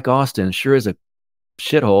don't I like Austin? Sure is a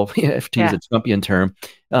shithole, if to use a Trumpian term.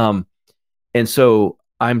 And so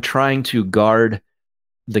I'm trying to guard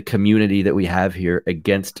the community that we have here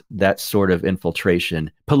against that sort of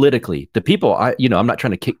infiltration politically. The people, I'm not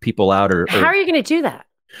trying to kick people out How are you going to do that?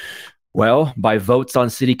 Well, by votes on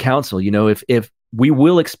city council. If we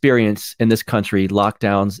will experience in this country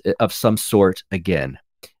lockdowns of some sort again.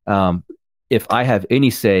 If I have any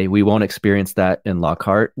say, we won't experience that in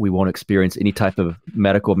Lockhart. We won't experience any type of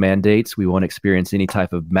medical mandates. We won't experience any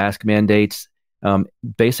type of mask mandates.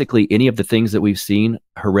 Basically, any of the things that we've seen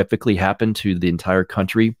horrifically happen to the entire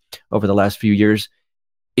country over the last few years,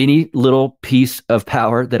 any little piece of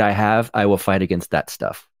power that I have, I will fight against that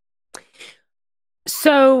stuff.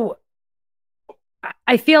 So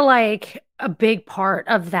I feel like a big part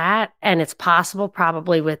of that, and it's possible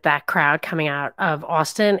probably with that crowd coming out of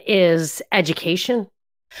Austin, is education.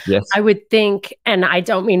 Yes. I would think, and I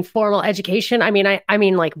don't mean formal education. I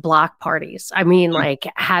mean like block parties. I mean like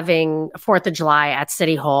having 4th of July at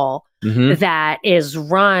City Hall that is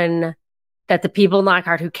run, that the people in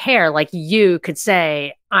Lockhart who care, like you, could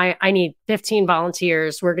say, I need 15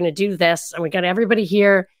 volunteers. We're going to do this, and we got everybody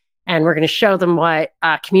here, and we're going to show them what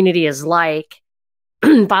community is like.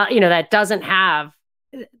 But, that doesn't have,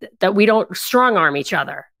 that we don't strong arm each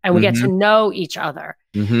other, and we get to know each other.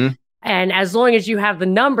 And as long as you have the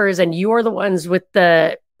numbers and you're the ones with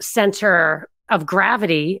the center of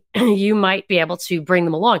gravity, you might be able to bring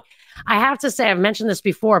them along. I have to say, I've mentioned this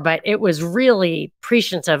before, but it was really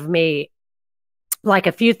prescient of me. Like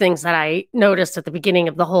a few things that I noticed at the beginning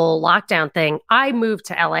of the whole lockdown thing. I moved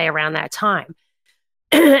to LA around that time.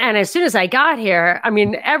 And as soon as I got here, I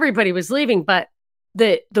mean, everybody was leaving, but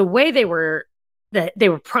the way they were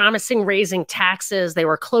promising raising taxes, they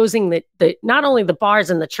were closing the not only the bars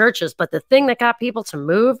and the churches, but the thing that got people to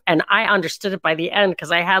move, and I understood it by the end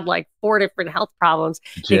because I had like 4 different health problems.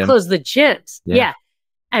 They closed the gyms. Yeah.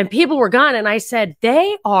 And people were gone. And I said,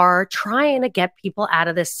 they are trying to get people out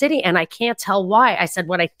of this city. And I can't tell why. I said,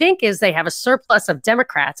 what I think is they have a surplus of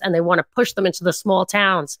Democrats and they want to push them into the small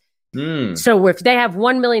towns. So if they have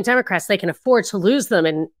 1 million Democrats, they can afford to lose them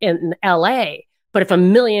in LA. But if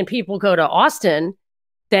 1 million people go to Austin,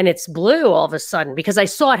 then it's blue all of a sudden, because I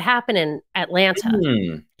saw it happen in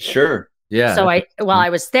Atlanta. Sure. Yeah. So while I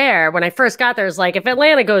was there, when I first got there, it was like, if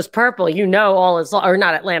Atlanta goes purple, all is lost. Or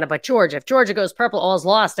not Atlanta, but Georgia. If Georgia goes purple, all is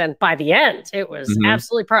lost. And by the end, it was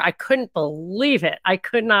absolutely perfect. I couldn't believe it. I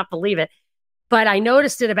could not believe it. But I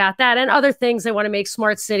noticed it about that and other things. They want to make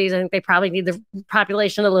smart cities. I think they probably need the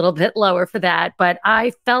population a little bit lower for that. But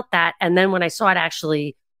I felt that. And then when I saw it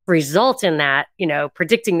actually result in that,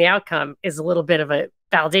 predicting the outcome is a little bit of a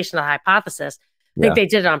validation of the hypothesis. I think they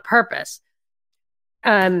did it on purpose.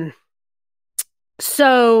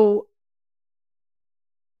 So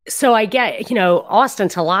I get, Austin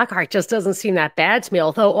to Lockhart just doesn't seem that bad to me,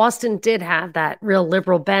 although Austin did have that real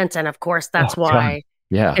liberal bent. And of course, that's why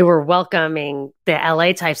they were welcoming the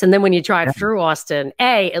LA types. And then when you drive through Austin,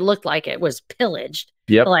 it looked like it was pillaged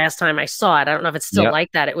the last time I saw it. I don't know if it's still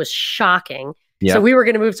like that. It was shocking. So we were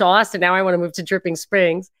going to move to Austin. Now I want to move to Dripping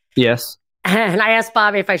Springs. Yes. And I asked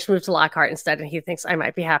Bobby if I should move to Lockhart instead, and he thinks I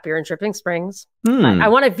might be happier in Dripping Springs. I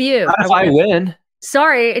want a view. Not if I win.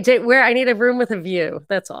 Sorry, where I need a room with a view.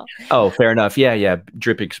 That's all. Oh, fair enough. Yeah.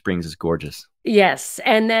 Dripping Springs is gorgeous. Yes.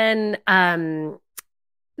 And then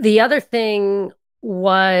the other thing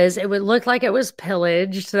was it would look like it was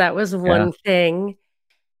pillaged. That was one thing.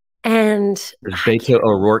 And there's Beto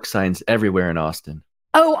O'Rourke signs everywhere in Austin.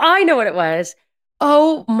 Oh, I know what it was.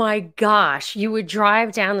 Oh my gosh. You would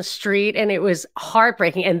drive down the street and it was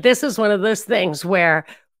heartbreaking. And this is one of those things where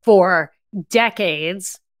for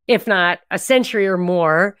decades, if not a century or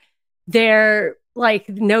more, there like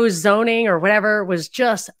no zoning or whatever was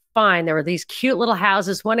just fine. There were these cute little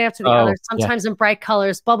houses, one after the other, sometimes in bright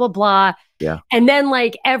colors, blah, blah, blah. Yeah. And then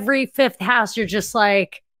like every 5th house, you're just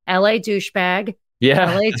like LA douchebag,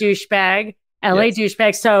 LA douchebag, LA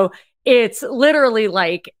douchebag. So it's literally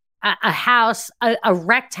like a house, a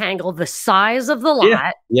rectangle the size of the lot.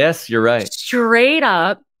 Yeah. Yes, you're right. Straight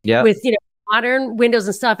up with, modern windows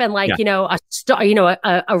and stuff, and like a star,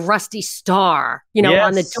 a rusty star,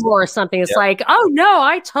 on the door or something. It's like, oh no,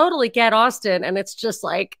 I totally get Austin, and it's just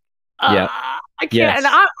like, I can't. And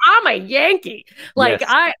I'm a Yankee. Like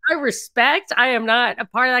I respect. I am not a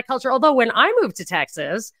part of that culture. Although when I moved to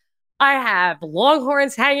Texas, I have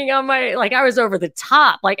Longhorns hanging on my, like I was over the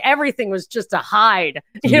top. Like everything was just a hide.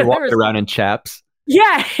 You walked around in chaps.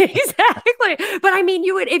 Yeah, exactly. But I mean,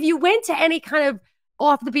 if you went to any kind of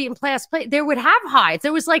off the beaten path place, they would have hides.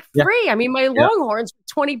 It was like free. I mean, my Longhorns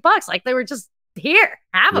were $20. Like they were just here,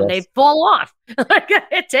 have them. They'd fall off. Like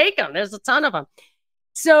take them. There's a ton of them.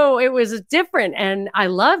 So it was different and I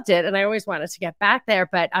loved it. And I always wanted to get back there,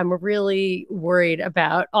 but I'm really worried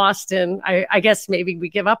about Austin. I guess maybe we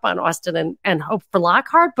give up on Austin and hope for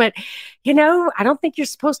Lockhart, but I don't think you're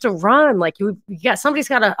supposed to run. Like somebody's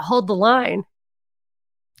got to hold the line.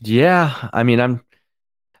 Yeah, I mean,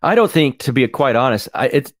 I don't think, to be quite honest,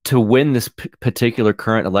 it's to win this particular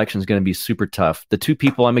current election is going to be super tough. The two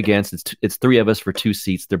people I'm against, it's three of us for two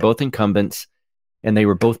seats. They're both incumbents, and they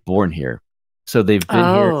were both born here, so they've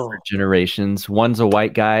been here for generations. One's a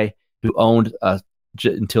white guy who owned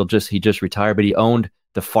until he just retired, but he owned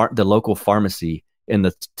the local pharmacy in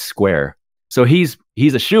the square. So he's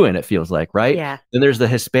a shoo-in, it feels like, right? Yeah. Then there's the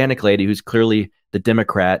Hispanic lady who's clearly the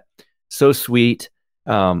Democrat, so sweet,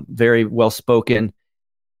 very well spoken.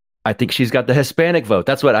 I think she's got the Hispanic vote.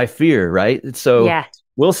 That's what I fear, right? So yeah.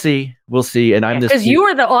 We'll see. And I'm because you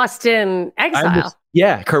were the Austin exile.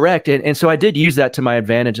 Yeah, correct. And so I did use that to my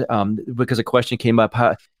advantage because a question came up: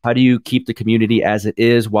 how do you keep the community as it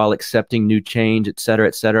is while accepting new change, et cetera,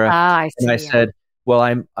 et cetera? And I said, well,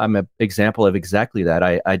 I'm an example of exactly that.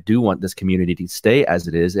 I do want this community to stay as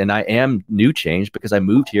it is, and I am new change because I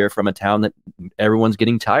moved here from a town that everyone's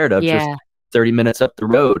getting tired of just 30 minutes up the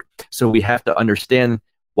road. So we have to understand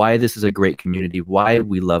why this is a great community, why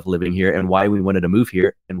we love living here, and why we wanted to move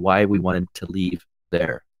here, and why we wanted to leave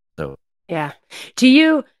there. So yeah. Do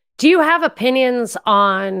you have opinions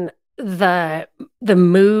on the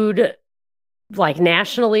mood, like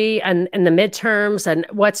nationally and the midterms, and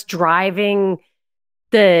what's driving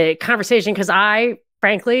the conversation? Because I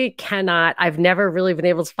frankly I've never really been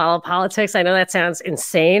able to follow politics. I know that sounds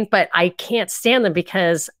insane, but I can't stand them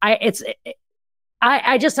because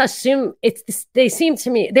I just assume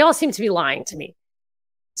they all seem to be lying to me.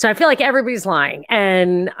 So I feel like everybody's lying,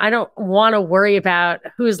 and I don't want to worry about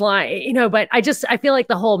who's lying, but I feel like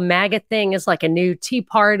the whole MAGA thing is like a new Tea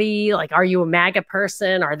Party. Like, are you a MAGA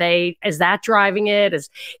person? Is that driving it? Is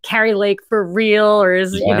Carrie Lake for real? Or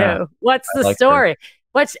what's the story?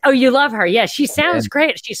 You love her. Yeah. She sounds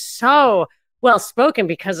great. She's so well spoken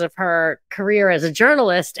because of her career as a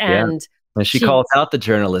journalist. And she calls out the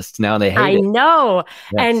journalists now, and they hate it. I know.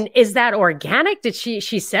 Yes. And is that organic? Did she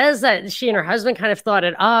says that she and her husband kind of thought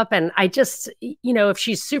it up. And I just, if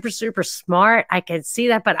she's super, super smart, I could see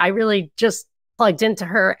that. But I really just plugged into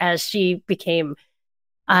her as she became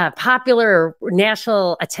popular or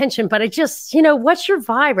national attention. But I just, what's your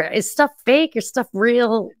vibe? Is stuff fake? Is stuff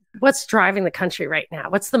real? What's driving the country right now?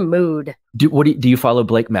 What's the mood? Do you follow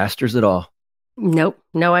Blake Masters at all? Nope.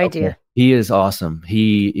 No idea. Okay. He is awesome.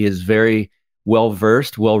 He is very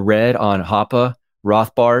well-versed, well-read on Hoppe,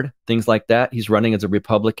 Rothbard, things like that. He's running as a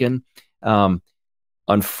Republican.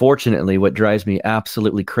 Unfortunately, what drives me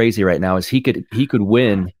absolutely crazy right now is he could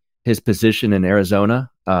win his position in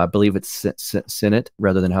Arizona. I believe it's Senate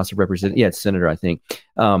rather than House of Representatives. Yeah, it's Senator, I think.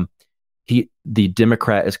 The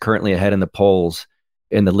Democrat is currently ahead in the polls,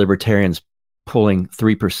 and the Libertarians pulling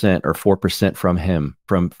 3% or 4% from him,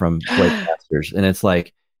 from Blake Masters. And it's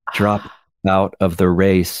like, drop out of the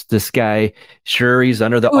race. This guy, sure, he's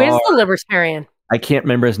under the Who is the Libertarian? I can't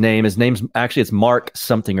remember his name. His name's actually, it's Mark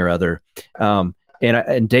something or other.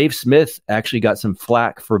 And Dave Smith actually got some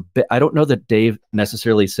flack for, I don't know that Dave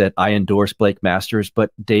necessarily said, I endorse Blake Masters,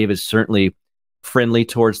 but Dave is certainly friendly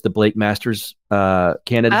towards the Blake Masters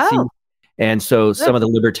candidacy. Oh. And so some of the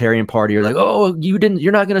Libertarian Party are like, oh,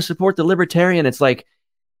 you're not going to support the Libertarian. It's like,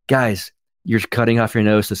 guys, you're cutting off your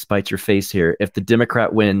nose to spite your face here. If the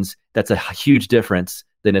Democrat wins, that's a huge difference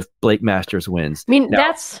than if Blake Masters wins. I mean,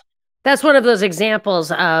 that's one of those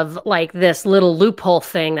examples of like this little loophole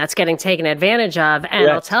thing that's getting taken advantage of. And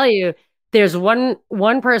I'll tell you, there's one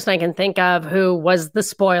person I can think of who was the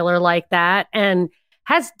spoiler like that and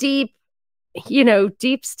has deep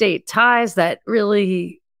state ties that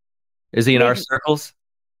really... Is he in our circles?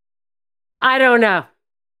 I don't know.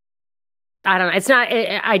 It's not.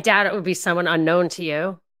 I doubt it would be someone unknown to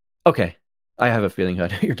you. Okay, I have a feeling I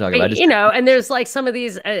know who you're talking about. And there's like some of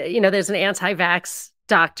these. There's an anti-vax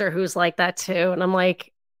doctor who's like that too, and I'm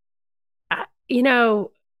like,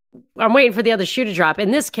 I'm waiting for the other shoe to drop.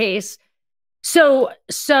 In this case, so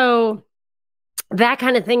that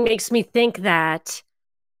kind of thing makes me think that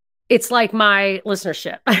it's like my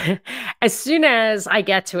listenership. As soon as I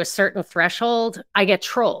get to a certain threshold, I get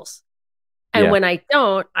trolls. And when I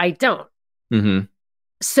don't, I don't. Mm-hmm.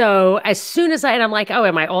 So as soon as I'm like, oh,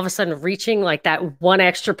 am I all of a sudden reaching like that one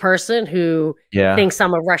extra person who thinks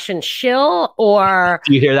I'm a Russian shill? Or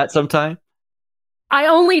do you hear that sometime? I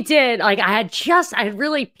only did, like I had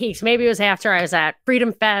really peaked. Maybe it was after I was at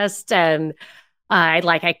Freedom Fest and I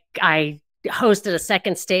hosted a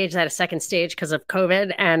second stage because of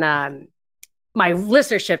COVID, and my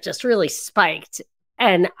listenership just really spiked.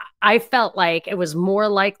 And I felt like it was more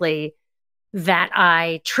likely that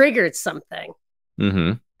I triggered something.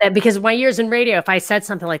 Mm-hmm. Because my years in radio, if I said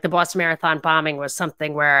something like the Boston Marathon bombing was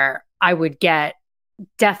something where I would get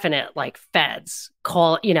definite like feds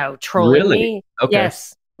call, trolling Really? me. Okay.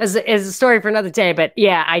 Yes. As a story for another day. But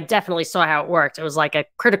yeah, I definitely saw how it worked. It was like a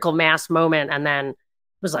critical mass moment. And then it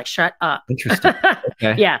was like, shut up. Interesting.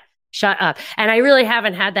 Okay. Yeah. Shut up. And I really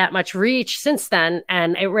haven't had that much reach since then.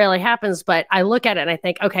 And it rarely happens. But I look at it and I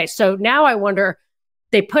think, okay, so now I wonder,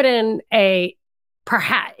 they put in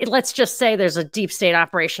perhaps, let's just say there's a deep state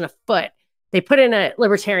operation afoot. They put in a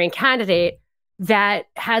libertarian candidate that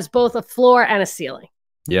has both a floor and a ceiling.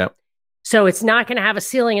 Yeah. So it's not going to have a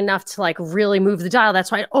ceiling enough to like really move the dial.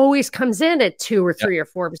 That's why it always comes in at 2 or 3 or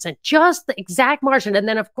 4%, just the exact margin. And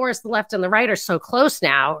then, of course, the left and the right are so close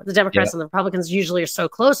now. The Democrats and the Republicans usually are so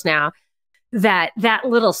close now that that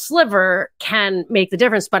little sliver can make the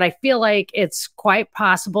difference. But I feel like it's quite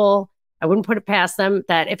possible, I wouldn't put it past them,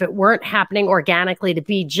 that if it weren't happening organically to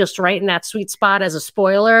be just right in that sweet spot as a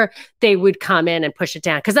spoiler, they would come in and push it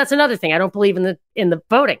down. Because that's another thing. I don't believe in the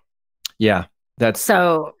voting. Yeah. That's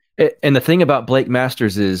so. And the thing about Blake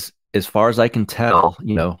Masters is, as far as I can tell,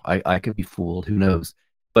 I could be fooled, who knows?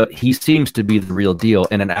 But he seems to be the real deal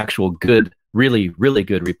and an actual good, really, really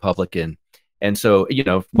good Republican. And so,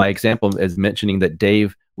 my example is mentioning that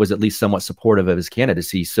Dave was at least somewhat supportive of his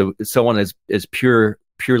candidacy. So someone as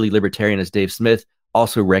purely libertarian as Dave Smith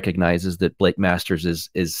also recognizes that Blake Masters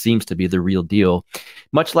seems to be the real deal.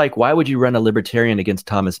 Much like, why would you run a libertarian against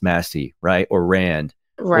Thomas Massey, right? Or Rand,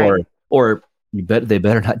 right? Or they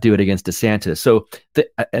better not do it against DeSantis. So,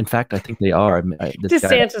 in fact, I think they are.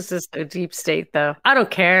 DeSantis is a deep state, though. I don't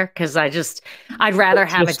care because I'd rather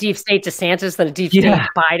have a deep state DeSantis than a deep state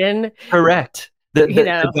Biden. Correct. The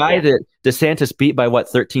guy that DeSantis beat by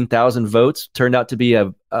 13,000 votes turned out to be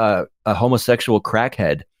a homosexual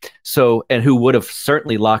crackhead. So, and who would have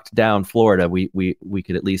certainly locked down Florida. We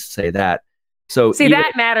could at least say that. So,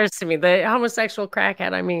 that matters to me. The homosexual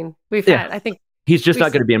crackhead. I mean, we've had. I think. He's just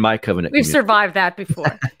not going to be in my covenant. We've survived that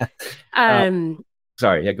before.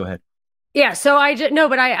 Sorry. Yeah, go ahead. Yeah. So I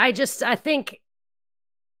think,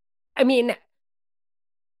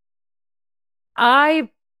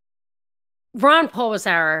 Ron Paul was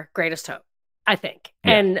our greatest hope, I think.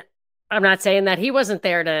 Yeah. And I'm not saying that he wasn't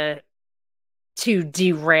there to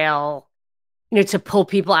derail, to pull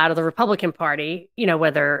people out of the Republican Party,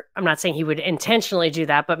 whether, I'm not saying he would intentionally do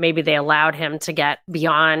that, but maybe they allowed him to get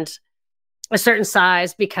beyond a certain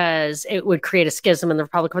size because it would create a schism in the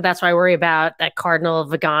Republican. But that's why I worry about that Cardinal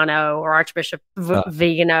Vigano or Archbishop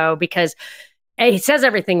Vigano, because he says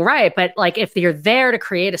everything right. But like, if you're there to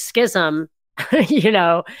create a schism,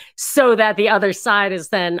 so that the other side is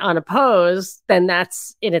then unopposed, then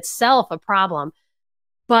that's in itself a problem.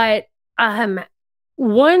 But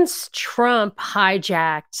once Trump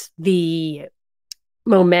hijacked the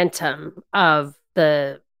momentum of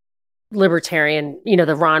the libertarian,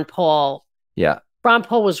 the Ron Paul. Yeah. Ron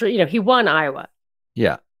Paul was, he won Iowa.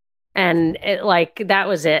 Yeah. And that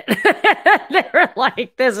was it. They were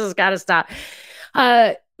like, this has got to stop.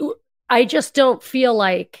 I just don't feel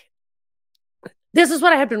like, this is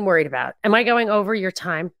what I had been worried about. Am I going over your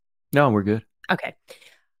time? No, we're good. Okay.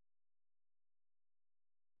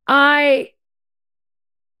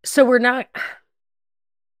 So we're not,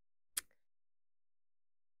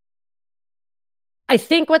 I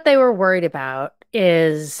think what they were worried about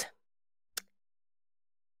is,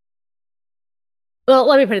 well,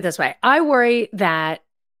 let me put it this way. I worry that,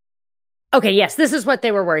 okay, yes, this is what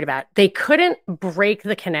they were worried about. They couldn't break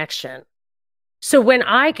the connection. So when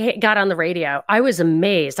I got on the radio, I was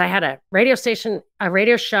amazed. I had a radio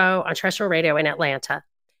show on terrestrial radio in Atlanta.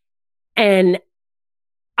 And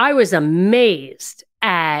I was amazed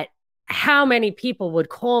at how many people would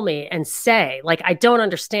call me and say, like, I don't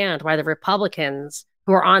understand why the Republicans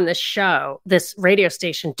who are on this show, this radio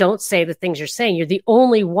station, don't say the things you're saying. You're the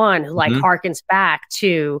only one who harkens back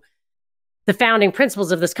to the founding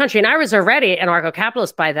principles of this country. And I was already an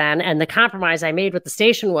anarcho-capitalist by then. And the compromise I made with the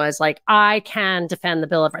station was like, I can defend the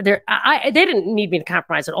Bill of Rights. They didn't need me to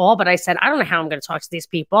compromise at all, but I said, I don't know how I'm going to talk to these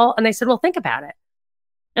people. And they said, well, think about it.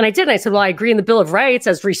 And I did. And I said, well, I agree in the Bill of Rights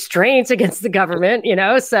as restraints against the government,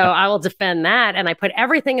 so I will defend that. And I put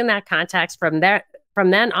everything in that context from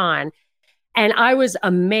then on. And I was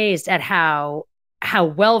amazed at how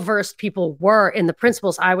well-versed people were in the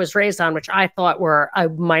principles I was raised on, which I thought were a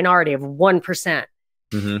minority of 1%.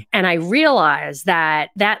 Mm-hmm. And I realized that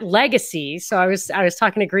legacy. So I was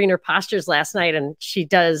talking to Greener Postures last night, and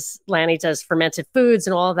Lanny does fermented foods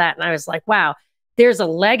and all of that. And I was like, wow, there's a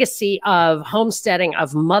legacy of homesteading,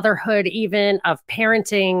 of motherhood, even of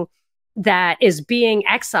parenting that is being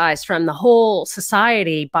excised from the whole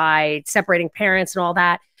society by separating parents and all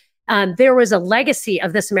that. There was a legacy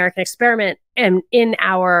of this American experiment in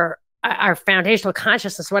our foundational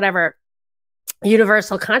consciousness, whatever,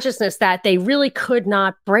 universal consciousness, that they really could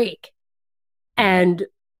not break. And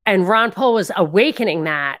Ron Paul was awakening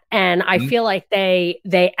that. And I feel like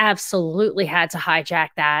they absolutely had to hijack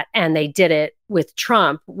that. And they did it with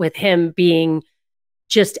Trump, with him being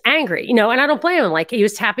just angry, and I don't blame him. Like, he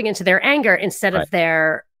was tapping into their anger instead of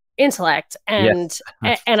their intellect. And,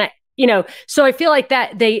 yes. and I, so I feel like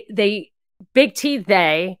that they big T,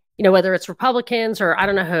 whether it's Republicans or I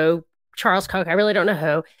don't know who, Charles Koch, I really don't know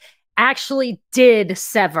who, actually did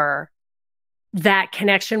sever that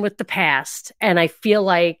connection with the past. And I feel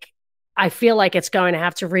like it's going to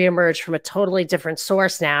have to reemerge from a totally different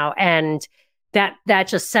source now. And that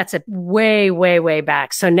just sets it way, way, way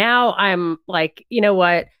back. So now I'm like, you know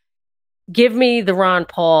what? Give me the Ron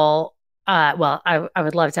Paul. Well, I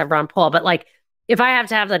would love to have Ron Paul, but like, if I have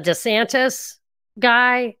to have the DeSantis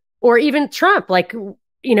guy or even Trump, like,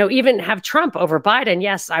 even have Trump over Biden,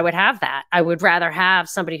 yes, I would have that. I would rather have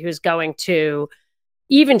somebody who's going to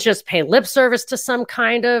even just pay lip service to some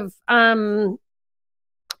kind of, I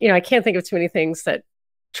can't think of too many things that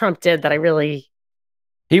Trump did that I really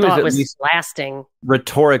he was at was least lasting.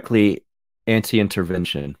 Rhetorically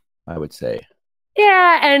anti-intervention, I would say.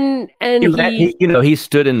 Yeah, and he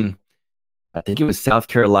stood in, I think it was South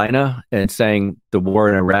Carolina, and saying the war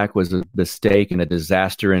in Iraq was a mistake and a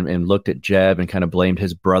disaster, and looked at Jeb and kind of blamed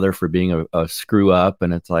his brother for being a screw up.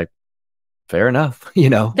 And it's like, fair enough,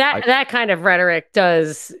 that kind of rhetoric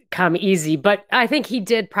does come easy, but I think he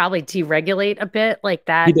did probably deregulate a bit. Like,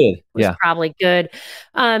 that he did, was probably good.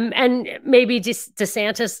 And maybe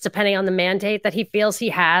DeSantis, depending on the mandate that he feels he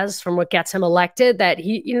has from what gets him elected, that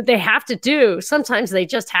they have to do. Sometimes they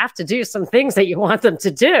just have to do some things that you want them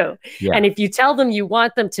to do. Yeah. And if you tell them you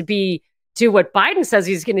want them to do what Biden says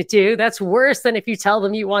he's going to do, that's worse than if you tell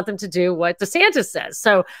them you want them to do what DeSantis says.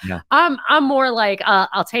 So I'm more like,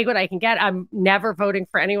 I'll take what I can get. I'm never voting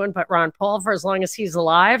for anyone but Ron Paul for as long as he's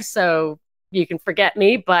alive. So you can forget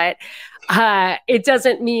me, but it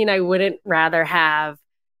doesn't mean I wouldn't rather have,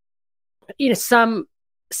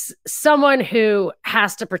 someone who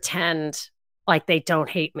has to pretend like they don't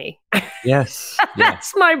hate me. Yes.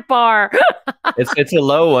 That's my bar. It's a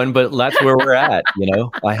low one, but that's where we're at.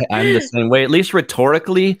 I'm the same way, at least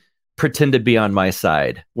rhetorically. Pretend to be on my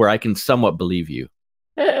side where I can somewhat believe you.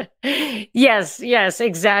 Yes,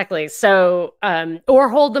 exactly. So, or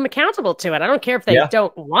hold them accountable to it. I don't care if they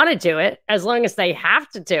don't want to do it, as long as they have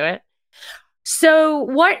to do it. So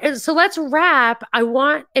let's wrap. I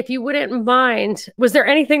want, if you wouldn't mind, was there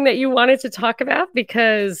anything that you wanted to talk about?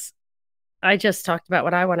 Because I just talked about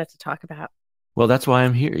what I wanted to talk about. Well, that's why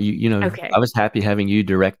I'm here. Okay. I was happy having you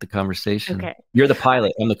direct the conversation. Okay. You're the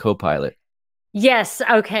pilot. I'm the co-pilot. Yes.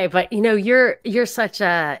 Okay. But you're such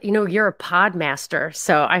a, you're a pod master.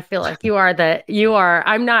 So I feel like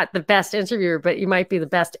I'm not the best interviewer, but you might be the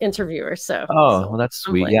best interviewer. So. Oh, well, that's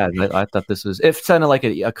sweet. Yeah. I thought it sounded like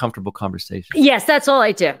a comfortable conversation. Yes. That's all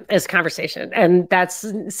I do is conversation. And that's,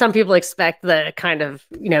 some people expect the kind of,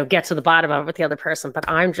 get to the bottom of it with the other person, but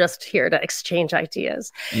I'm just here to exchange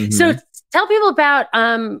ideas. Mm-hmm. So tell people about,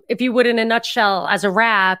 if you would, in a nutshell, as a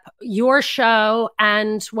wrap, your show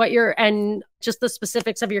and and just the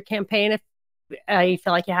specifics of your campaign, if you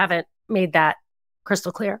feel like you haven't made that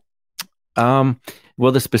crystal clear. Well,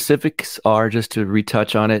 the specifics are, just to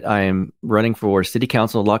retouch on it, I am running for City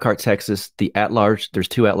Council of Lockhart, Texas, the at-large. There's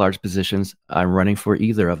 2 at-large positions. I'm running for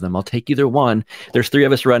either of them. I'll take either one. There's 3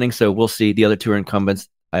 of us running, so we'll see. The other 2 are incumbents.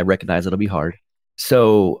 I recognize it'll be hard.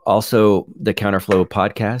 So also, the Counterflow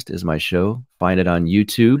podcast is my show. Find it on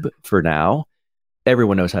YouTube for now.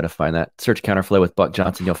 Everyone knows how to find that. Search Counterflow with Buck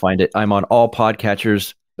Johnson. You'll find it. I'm on all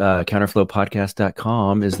podcatchers.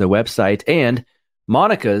 Counterflowpodcast.com is the website. And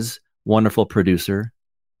Monica's wonderful producer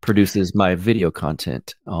produces my video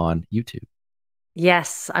content on YouTube.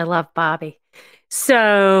 Yes, I love Bobby.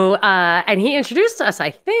 So, and he introduced us,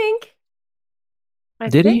 I think.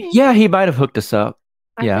 Did he? Yeah, he might have hooked us up.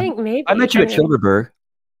 I think maybe. I met you at Childerberg.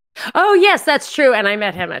 Oh, yes, that's true. And I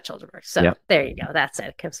met him at Childerberg. So There you go. That's it.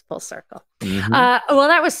 It comes full circle. Mm-hmm. Well,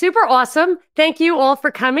 that was super awesome. Thank you all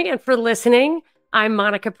for coming and for listening. I'm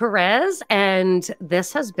Monica Perez, and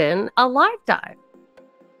this has been a Live Dive.